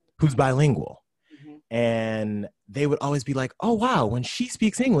 right? Who's bilingual. And they would always be like, oh, wow, when she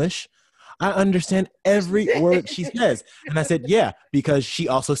speaks English, I understand every word she says. And I said, yeah, because she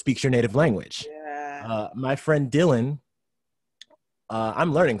also speaks your native language. Yeah. My friend Dylan,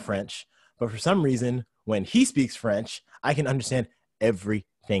 I'm learning French, but for some reason, when he speaks French, I can understand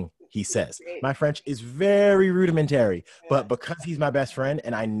everything he says. My French is very rudimentary, but because he's my best friend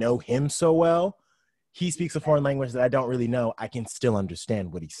and I know him so well, he speaks a foreign language that I don't really know. I can still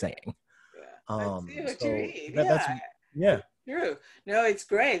understand what he's saying. I see what So you mean. that's True. No, it's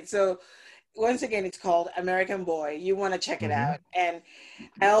great. So once again, it's called American Boy. You want to check it out. And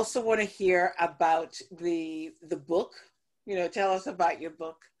I also want to hear about the book. You know, tell us about your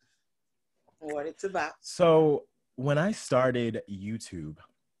book, what it's about. So when I started YouTube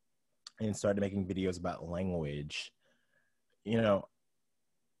and started making videos about language, you know,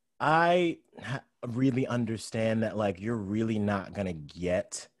 I really understand that like you're really not going to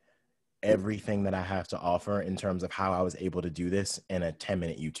get everything that I have to offer in terms of how I was able to do this in a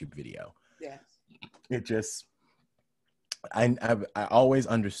 10-minute YouTube video. Yes. It just, I always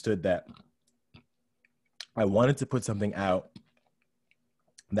understood that I wanted to put something out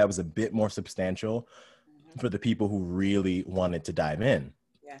that was a bit more substantial for the people who really wanted to dive in.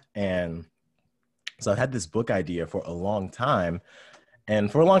 Yeah. And so I had this book idea for a long time.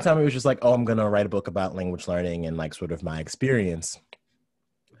 And for a long time, it was just like, oh, I'm going to write a book about language learning and like sort of my experience.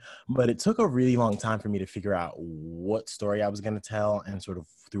 But it took a really long time for me to figure out what story I was going to tell and sort of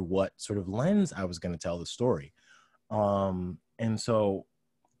through what sort of lens I was going to tell the story. And so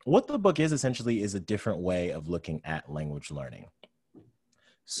what the book is essentially is a different way of looking at language learning.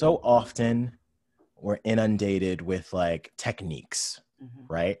 So often we're inundated with like techniques,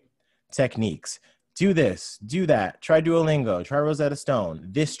 right? Techniques. Do this, do that, try Duolingo, try Rosetta Stone,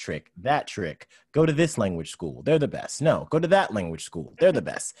 this trick, that trick, go to this language school, they're the best. No, go to that language school, they're the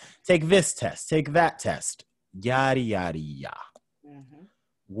best. Take this test, take that test, yada, yada, yada.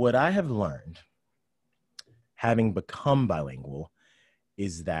 What I have learned, having become bilingual,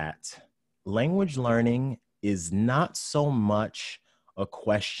 is that language learning is not so much a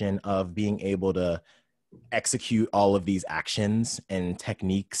question of being able to execute all of these actions and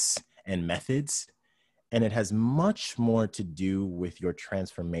techniques and methods. And it has much more to do with your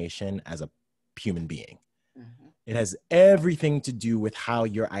transformation as a human being. It has everything to do with how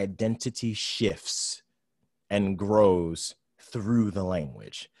your identity shifts and grows through the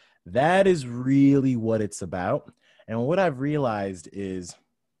language. That is really what it's about. And what I've realized is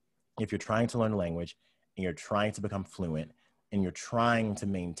if you're trying to learn a language and you're trying to become fluent and you're trying to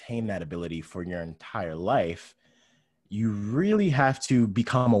maintain that ability for your entire life, you really have to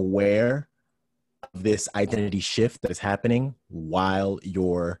become aware of this identity shift that is happening while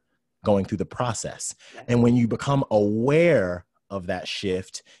you're going through the process. And when you become aware of that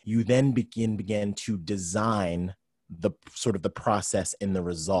shift, you then begin to design the sort of the process and the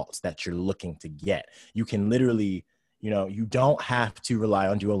results that you're looking to get. You can literally, you know, you don't have to rely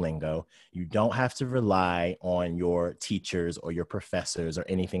on Duolingo. You don't have to rely on your teachers or your professors or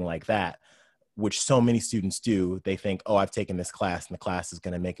anything like that, which so many students do. They think, oh, I've taken this class and the class is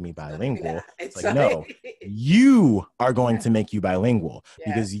going to make me bilingual. Yeah, it's like, no, you are going to make you bilingual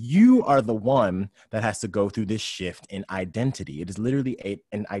because you are the one that has to go through this shift in identity. It is literally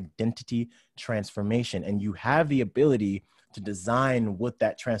an identity transformation. And you have the ability to design what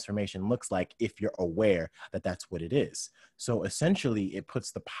that transformation looks like if you're aware that that's what it is. So essentially, it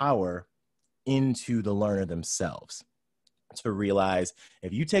puts the power into the learner themselves to realize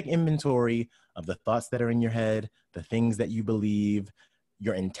if you take inventory of the thoughts that are in your head, the things that you believe,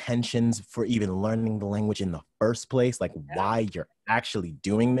 your intentions for even learning the language in the first place, like why you're actually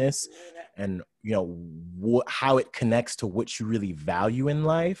doing this and, you know, how it connects to what you really value in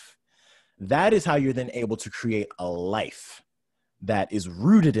life, that is how you're then able to create a life that is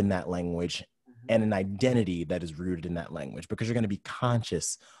rooted in that language and an identity that is rooted in that language, because you're going to be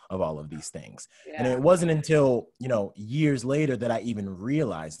conscious of all of these things. And it wasn't until, you know, years later that I even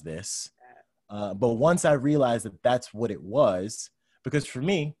realized this. But once I realized that that's what it was, because for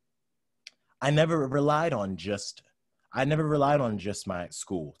me, I never relied on just my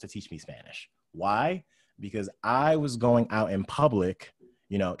school to teach me Spanish. Why? Because I was going out in public,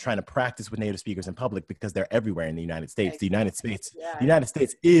 you know, trying to practice with native speakers in public because they're everywhere in the United States. The United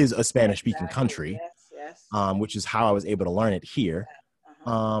States is a Spanish-speaking country. Yes. which is how I was able to learn it here.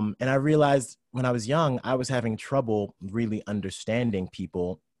 Uh-huh. And I realized when I was young, I was having trouble really understanding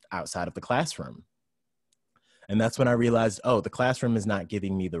people outside of the classroom. And that's when I realized, oh, the classroom is not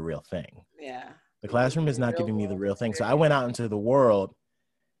giving me the real thing. Yeah. The You need classroom is the not real giving me the world real thing. So I experience. went out into the world,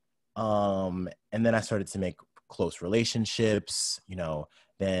 and then I started to make close relationships,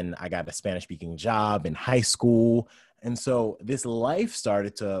 then I got a Spanish speaking job in high school. And so this life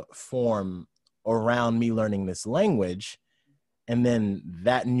started to form around me learning this language. And then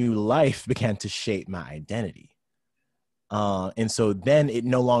that new life began to shape my identity. And so then it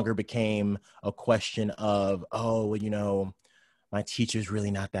no longer became a question of, oh, well, my teacher's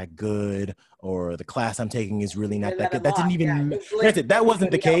really not that good, or the class I'm taking is really not You're that not good. That didn't enough. Yeah. even, You blame granted, that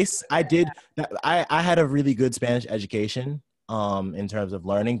wasn't the everybody else. case. I did that. I had a really good Spanish education in terms of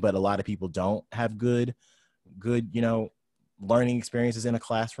learning, but a lot of people don't have good, learning experiences in a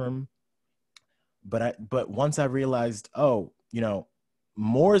classroom. But once I realized, oh,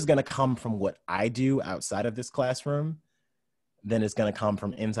 more is going to come from what I do outside of this classroom than it's going to come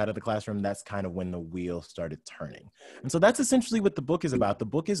from inside of the classroom. That's kind of when the wheel started turning. And so that's essentially what the book is about. The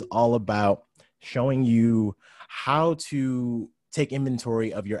book is all about showing you how to take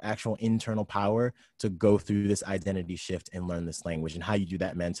inventory of your actual internal power to go through this identity shift and learn this language, and how you do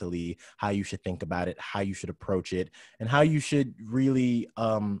that mentally, how you should think about it, how you should approach it, and how you should really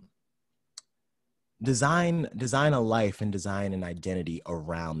design a life and design an identity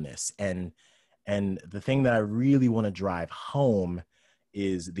around this. And the thing that I really want to drive home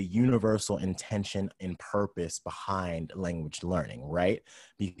is the universal intention and purpose behind language learning, right?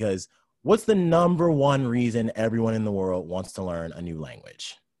 Because what's the number one reason everyone in the world wants to learn a new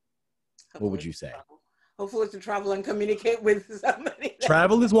language? What would Hopefully you to say? travel. Hopefully to travel and communicate with somebody.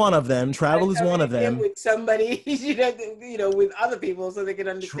 Travel is one of them. And Travel is one of communicate them. with somebody, with other people so they can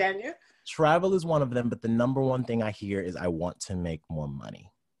Tra- understand you. Travel is one of them, but the number one thing I hear is I want to make more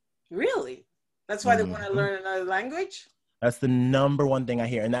money. Really? That's why they want to Mhm. learn another language? That's the number one thing I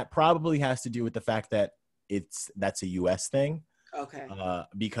hear. And that probably has to do with the fact that that's a US thing. Okay.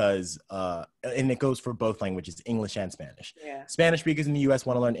 Because and it goes for both languages, English and Spanish. Yeah. Spanish speakers in the US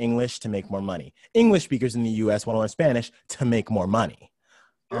want to learn English to make more money. English speakers in the US want to learn Spanish to make more money.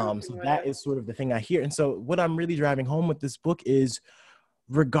 Sure. So that is sort of the thing I hear. And so what I'm really driving home with this book is,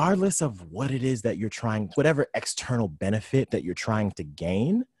 regardless of what it is that you're trying, whatever external benefit that you're trying to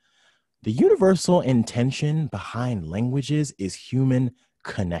gain, the universal intention behind languages is human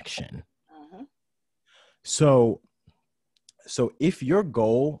connection. Uh-huh. So if your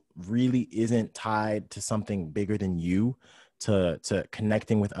goal really isn't tied to something bigger than you, to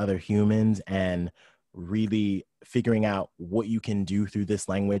connecting with other humans and really figuring out what you can do through this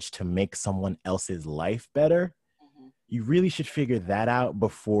language to make someone else's life better, you really should figure that out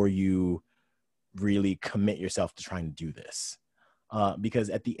before you really commit yourself to trying to do this. Because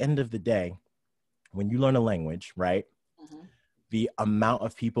at the end of the day, when you learn a language, right, the amount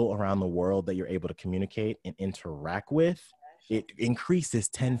of people around the world that you're able to communicate and interact with, it increases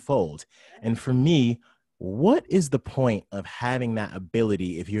tenfold. And for me, what is the point of having that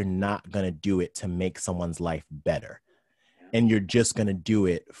ability if you're not going to do it to make someone's life better? And you're just going to do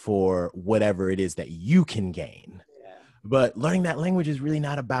it for whatever it is that you can gain. Yeah. But learning that language is really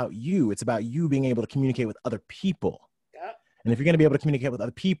not about you. It's about you being able to communicate with other people. Yeah. And if you're going to be able to communicate with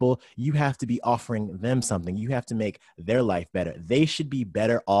other people, you have to be offering them something. You have to make their life better. They should be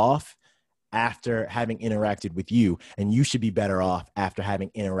better off after having interacted with you, and you should be better off after having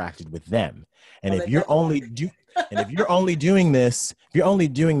interacted with them. And Well, if you're only doing this, if you're only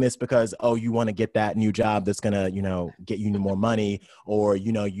doing this because, oh, you want to get that new job that's going to, get you more money, or,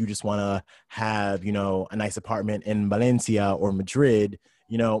 you just want to have, a nice apartment in Valencia or Madrid,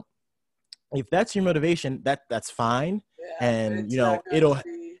 if that's your motivation, that's fine. yeah, And, it's not going to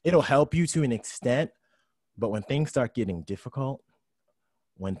be. it'll help you to an extent. But when things start getting difficult,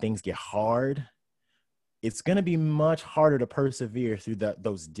 when things get hard, it's going to be much harder to persevere through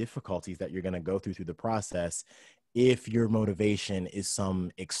those difficulties that you're going to go through the process if your motivation is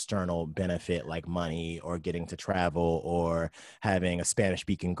some external benefit like money or getting to travel or having a Spanish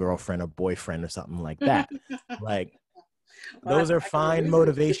speaking girlfriend or boyfriend or something like that. Like, Well, those are I can fine use it.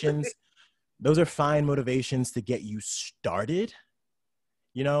 motivations. Those are fine motivations to get you started,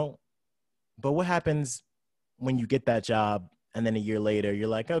 but what happens when you get that job and then a year later you're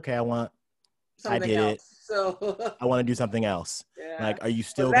like, okay, I Something did it. else. So I want to do something else. yeah. Like, are you Well,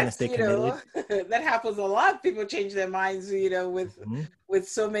 still going to that's stay committed? that happens a lot. People change their minds, Mm-hmm. with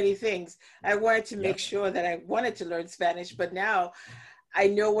so many things. I wanted to make Yep. sure that I wanted to learn Spanish, but now I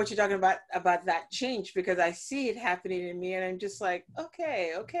know what you're talking about that change, because I see it happening in me, and I'm just like,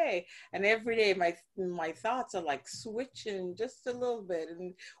 okay, okay. And every day my thoughts are like switching just a little bit.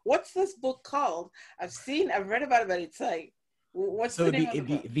 And what's this book called? I've read about it, but it's like, what's So the name of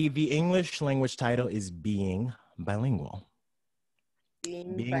the book? the English language title is Being Bilingual.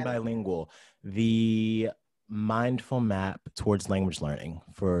 Being Being bilingual. Bilingual, the mindful map towards language learning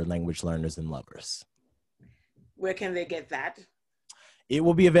for language learners and lovers. Where can they get that? It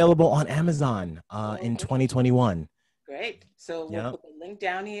will be available on Amazon in Oh, 2021. great. So we'll Yep. put the link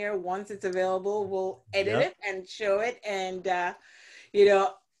down here. Once it's available, we'll edit Yep. it and show it. And, you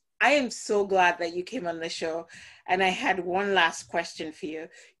know, I am so glad that you came on the show. And I had one last question for you.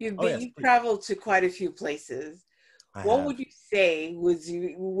 Oh, yes, You've please. traveled to quite a few places. I What have. would you say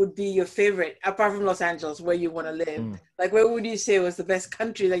would be your favorite, apart from Los Angeles, where you want to live? Mm. Like, where would you say was the best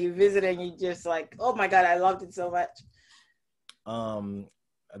country that you visited and you just like, oh my God, I loved it so much?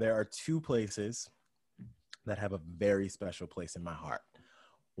 There are two places that have a very special place in my heart.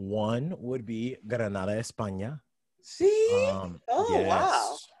 One would be Granada, España. See? Oh,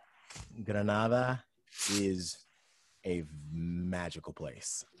 wow. Yes, Granada is a magical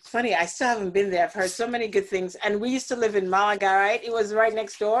place. It's funny, I still haven't been there. I've heard so many good things. And we used to live in Malaga, right? It was right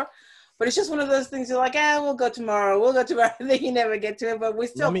next door. But it's just one of those things you're like, we'll go tomorrow. We'll go tomorrow. And then you never get to it. But we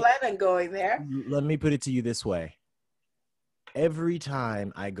still plan on going there. Let me put it to you this way. Every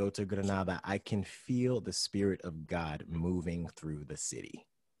time I go to Granada, I can feel the spirit of God moving through the city.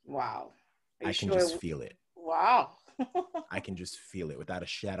 Wow. I can just feel it. Wow. I can just feel it without a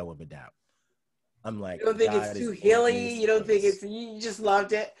shadow of a doubt. I'm like, you don't think God it's too is hilly? You don't think you just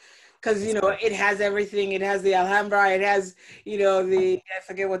loved it? Because, you know, it has everything. It has the Alhambra. It has, you know, I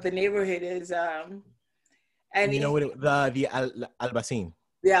forget what the neighborhood is. And you know what? The Albacin.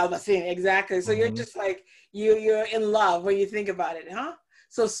 The Albacin, exactly. So you're just like, you're in love when you think about it, huh?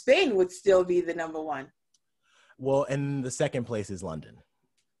 So Spain would still be the number one. Well, and the second place is London.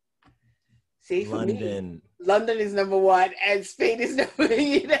 See, London. For me, London is number one and Spain is number,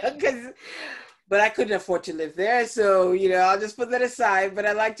 you know, but I couldn't afford to live there. So, you know, I'll just put that aside, but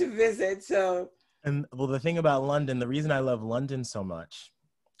I like to visit. So. And well, the thing about London, the reason I love London so much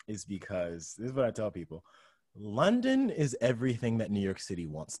is because, this is what I tell people, London is everything that New York City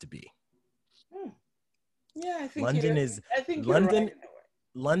wants to be. Yeah, I think London you're right.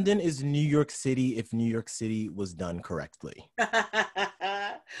 London is New York City if New York City was done correctly.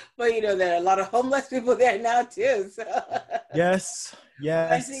 But you know, there are a lot of homeless people there now too. So. Yes,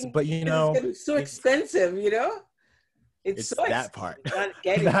 but you know, it's so expensive. You know, it's so that part.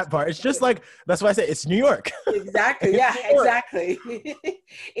 That part. It's just like, that's why I say it's New York. Exactly. Yeah. Exactly.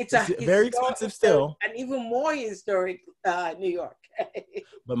 It's very expensive still, and even more historic New York.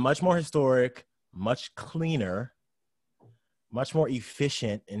 But much more historic, much cleaner, much more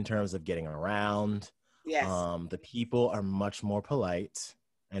efficient in terms of getting around. Yes. The people are much more polite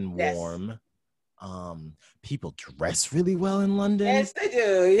and warm. People dress really well in London. Yes, they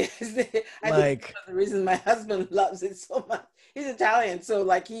do. Yes, I think like the reason my husband loves it so much. He's Italian, so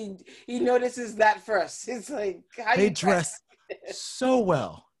like he notices that first. It's like how they you dress so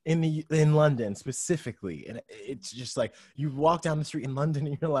well in London specifically, and it's just like you walk down the street in London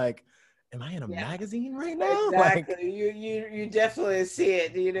and you're like, am I in a magazine right now? Exactly. Like, you definitely see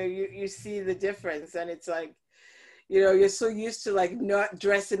it. You know, you see the difference, and it's like, you know, you're so used to like not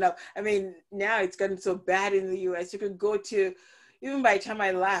dressing up. I mean, now it's gotten so bad in the US. You could go to, even by the time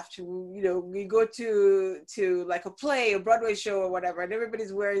I left, you know, we go to like a play, a Broadway show or whatever, and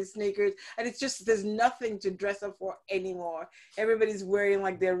everybody's wearing sneakers, and it's just, there's nothing to dress up for anymore. Everybody's wearing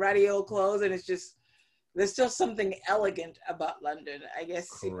like their ratty old clothes, and it's just, there's still something elegant about London, I guess.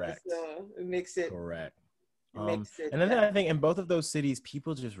 Correct. So it makes it. Correct. And then I think in both of those cities,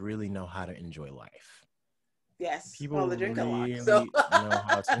 people just really know how to enjoy life. Yes. People they drink really a lot, so. know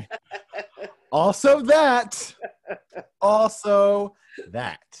how to. Also that.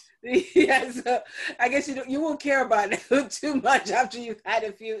 Yes, I guess you won't care about it too much after you've had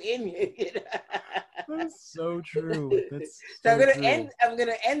a few in you. You know? That's so true. So I'm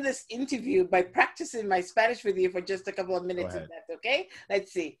gonna end this interview by practicing my Spanish with you for just a couple of minutes, if that's okay.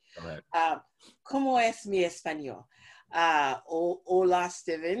 Let's see. Go ahead. ¿Cómo es mi español? Hola,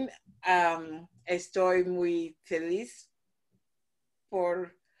 Steven. Estoy muy feliz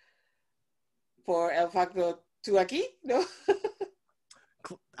por el facto tú aquí, ¿no?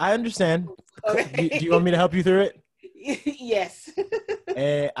 I understand. Okay. Do you want me to help you through it? Yes.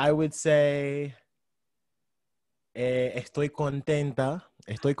 I would say estoy contenta.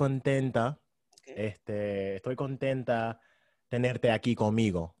 Estoy contenta tenerte aquí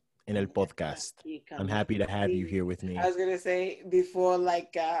conmigo en el podcast. I'm happy to have you here with me. I was going to say before,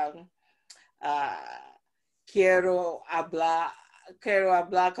 like, quiero hablar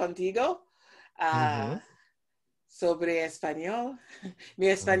contigo sobre español. Mi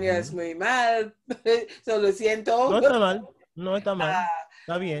español es muy mal, lo siento. No está mal, no está mal,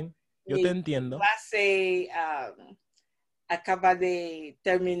 está bien, yo te entiendo. Mi clase acaba de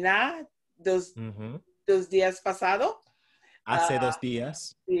terminar dos días pasados. Hace 2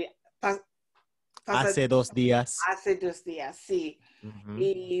 días. Sí, hace 2 días. Hace 2 días, sí.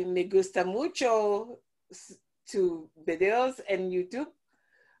 Y me gusta mucho tus videos en YouTube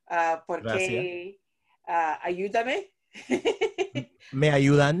porque ayúdame. ¿Me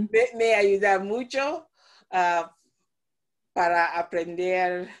ayudan? Me ayuda mucho para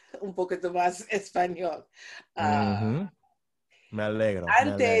aprender un poquito más español. Me alegro.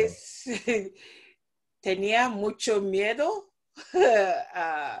 Antes tenía mucho miedo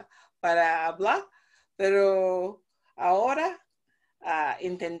para hablar, pero ahora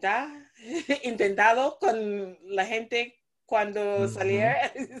intentado con la gente cuando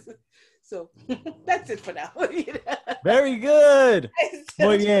salía. So that's it for now. Very good.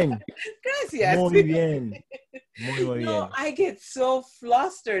 Muy bien. Gracias. Muy bien. Muy bien. No, I get so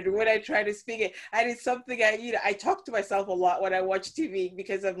flustered when I try to speak it. And it's something I talk to myself a lot when I watch TV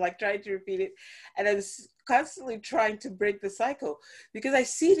because I'm like trying to repeat it. And I'm constantly trying to break the cycle because I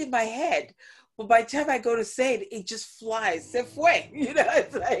see it in my head. But by the time I go to say it, it just flies. Se fue.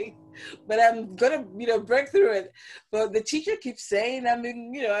 It's like, but I'm going to, break through it. But the teacher keeps saying, I'm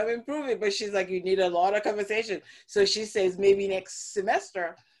improving. But she's like, you need a lot of conversation. So she says maybe next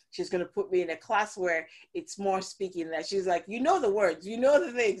semester, she's going to put me in a class where it's more speaking. That she's like, you know the words, you know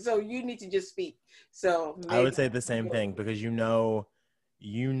the things. So you need to just speak. So maybe, I would say the same thing because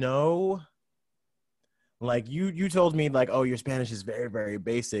like you told me like, oh, your Spanish is very, very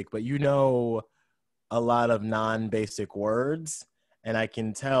basic, but a lot of non-basic words. And I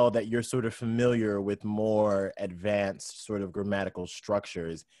can tell that you're sort of familiar with more advanced sort of grammatical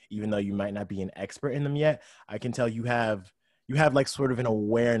structures, even though you might not be an expert in them yet. I can tell you have like sort of an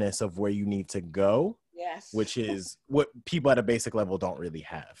awareness of where you need to go. Yes. Which is what people at a basic level don't really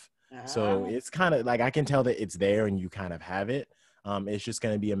have. So it's kind of like, I can tell that it's there and you kind of have it. It's just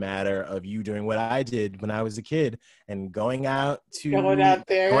going to be a matter of you doing what I did when I was a kid and going out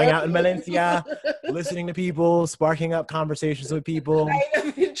in Valencia, listening to people, sparking up conversations with people,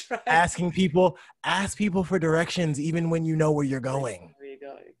 ask people for directions, even when you know where you're going. Where you're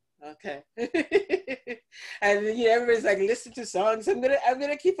going. Okay. And everybody's like, listen to songs. I'm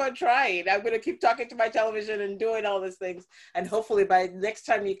gonna keep on trying. I'm gonna keep talking to my television and doing all these things. And hopefully by next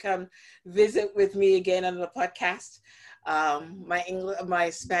time you come visit with me again on the podcast, my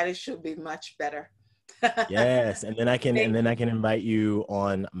Spanish should be much better. Yes, and then I can invite you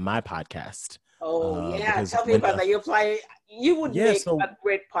on my podcast. Oh yeah, tell me about that. You would make a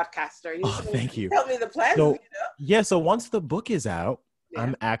great podcaster. Thank you. Tell me the plans. So once the book is out,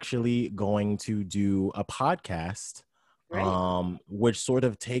 I'm actually going to do a podcast, which sort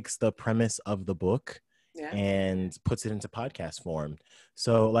of takes the premise of the book and puts it into podcast form.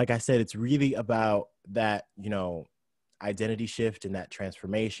 So like I said, it's really about that, identity shift and that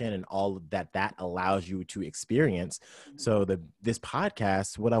transformation and all that allows you to experience. So this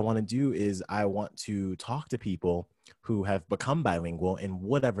podcast, what I want to do is I want to talk to people who have become bilingual in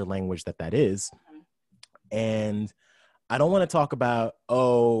whatever language that is. And I don't want to talk about,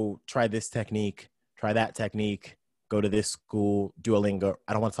 try this technique, try that technique, go to this school, Duolingo.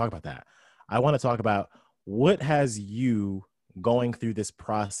 I don't want to talk about that. I want to talk about what has you going through this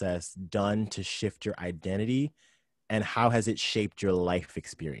process done to shift your identity, and how has it shaped your life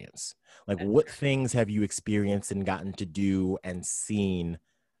experience? Like, what things have you experienced and gotten to do and seen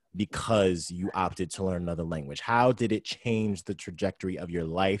because you opted to learn another language? How did it change the trajectory of your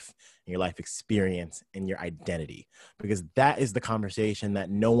life and your life experience and your identity? Because that is the conversation that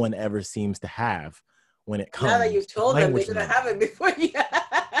no one ever seems to have when it comes now that you've told them, they didn't have it before.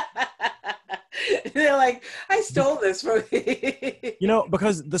 They're like, I stole this from you.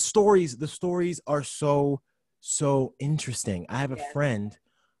 Because the stories are so interesting. I have a friend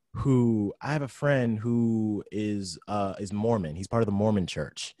who is Mormon. He's part of the Mormon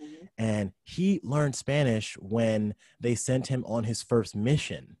church. And he learned Spanish when they sent him on his first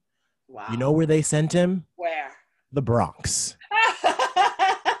mission. Wow. You know where they sent him? Where? The Bronx.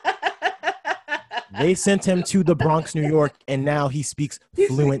 They sent him to the Bronx, New York, and now he speaks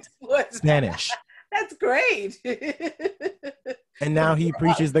fluent Spanish. That's great. And now he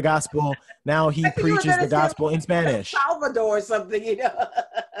preaches the gospel. Now he preaches the gospel in Spanish. Salvador or something,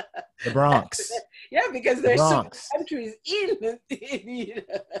 The Bronx. Yeah, because The there's so many Bronx. countries in you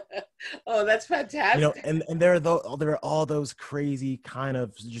know. Oh, that's fantastic. And there are all those crazy kind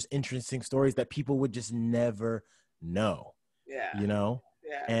of just interesting stories that people would just never know, Yeah, you know?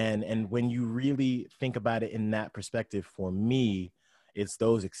 yeah, And when you really think about it in that perspective, for me, it's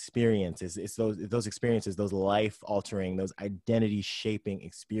those experiences, it's those experiences, those life altering, those identity shaping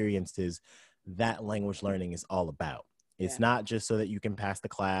experiences that language learning is all about. yeah, It's not just so that you can pass the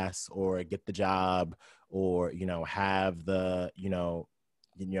class or get the job or, have the,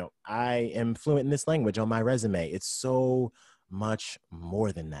 I am fluent in this language on my resume. It's so much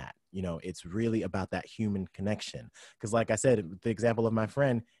more than that. It's really about that human connection. Because like I said, the example of my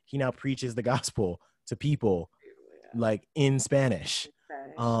friend, he now preaches the gospel to people yeah. like in Spanish.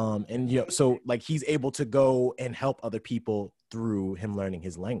 Spanish. And so like he's able to go and help other people through him learning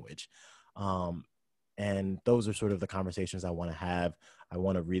his language. And those are sort of the conversations I want to have. I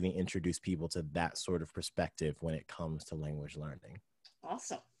want to really introduce people to that sort of perspective when it comes to language learning.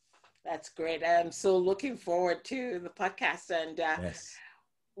 Awesome. That's great. I'm so looking forward to the podcast. And Yes.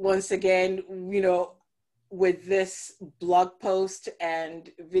 once again, with this blog post and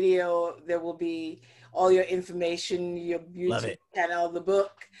video, there will be all your information, your Love YouTube it. channel, the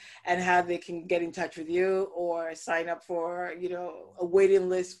book, and how they can get in touch with you or sign up for, a waiting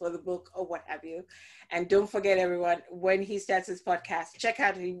list for the book or what have you. And don't forget, everyone, when he starts his podcast, check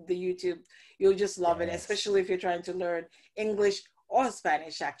out the YouTube. You'll just love it, Yes. especially if you're trying to learn English or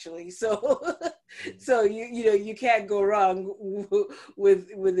Spanish, actually. So, so you can't go wrong with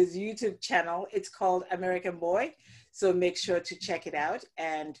his YouTube channel. It's called American Boy. So make sure to check it out.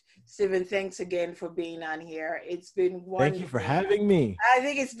 And Stephen, thanks again for being on here. It's been Thank you for wonderful. having me. I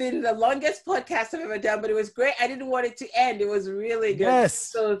think it's been the longest podcast I've ever done, but it was great. I didn't want it to end. It was really good. Yes.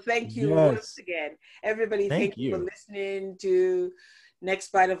 So thank you once Yes. again. Everybody, thank Thank you for you. listening to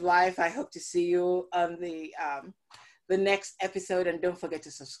Next Bite of Life. I hope to see you on the next episode. And don't forget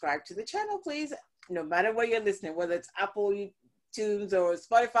to subscribe to the channel, please. No matter where you're listening, whether it's Apple, iTunes, or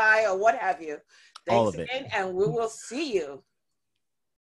Spotify, or what have you. All Thanks of it. again, and we will see you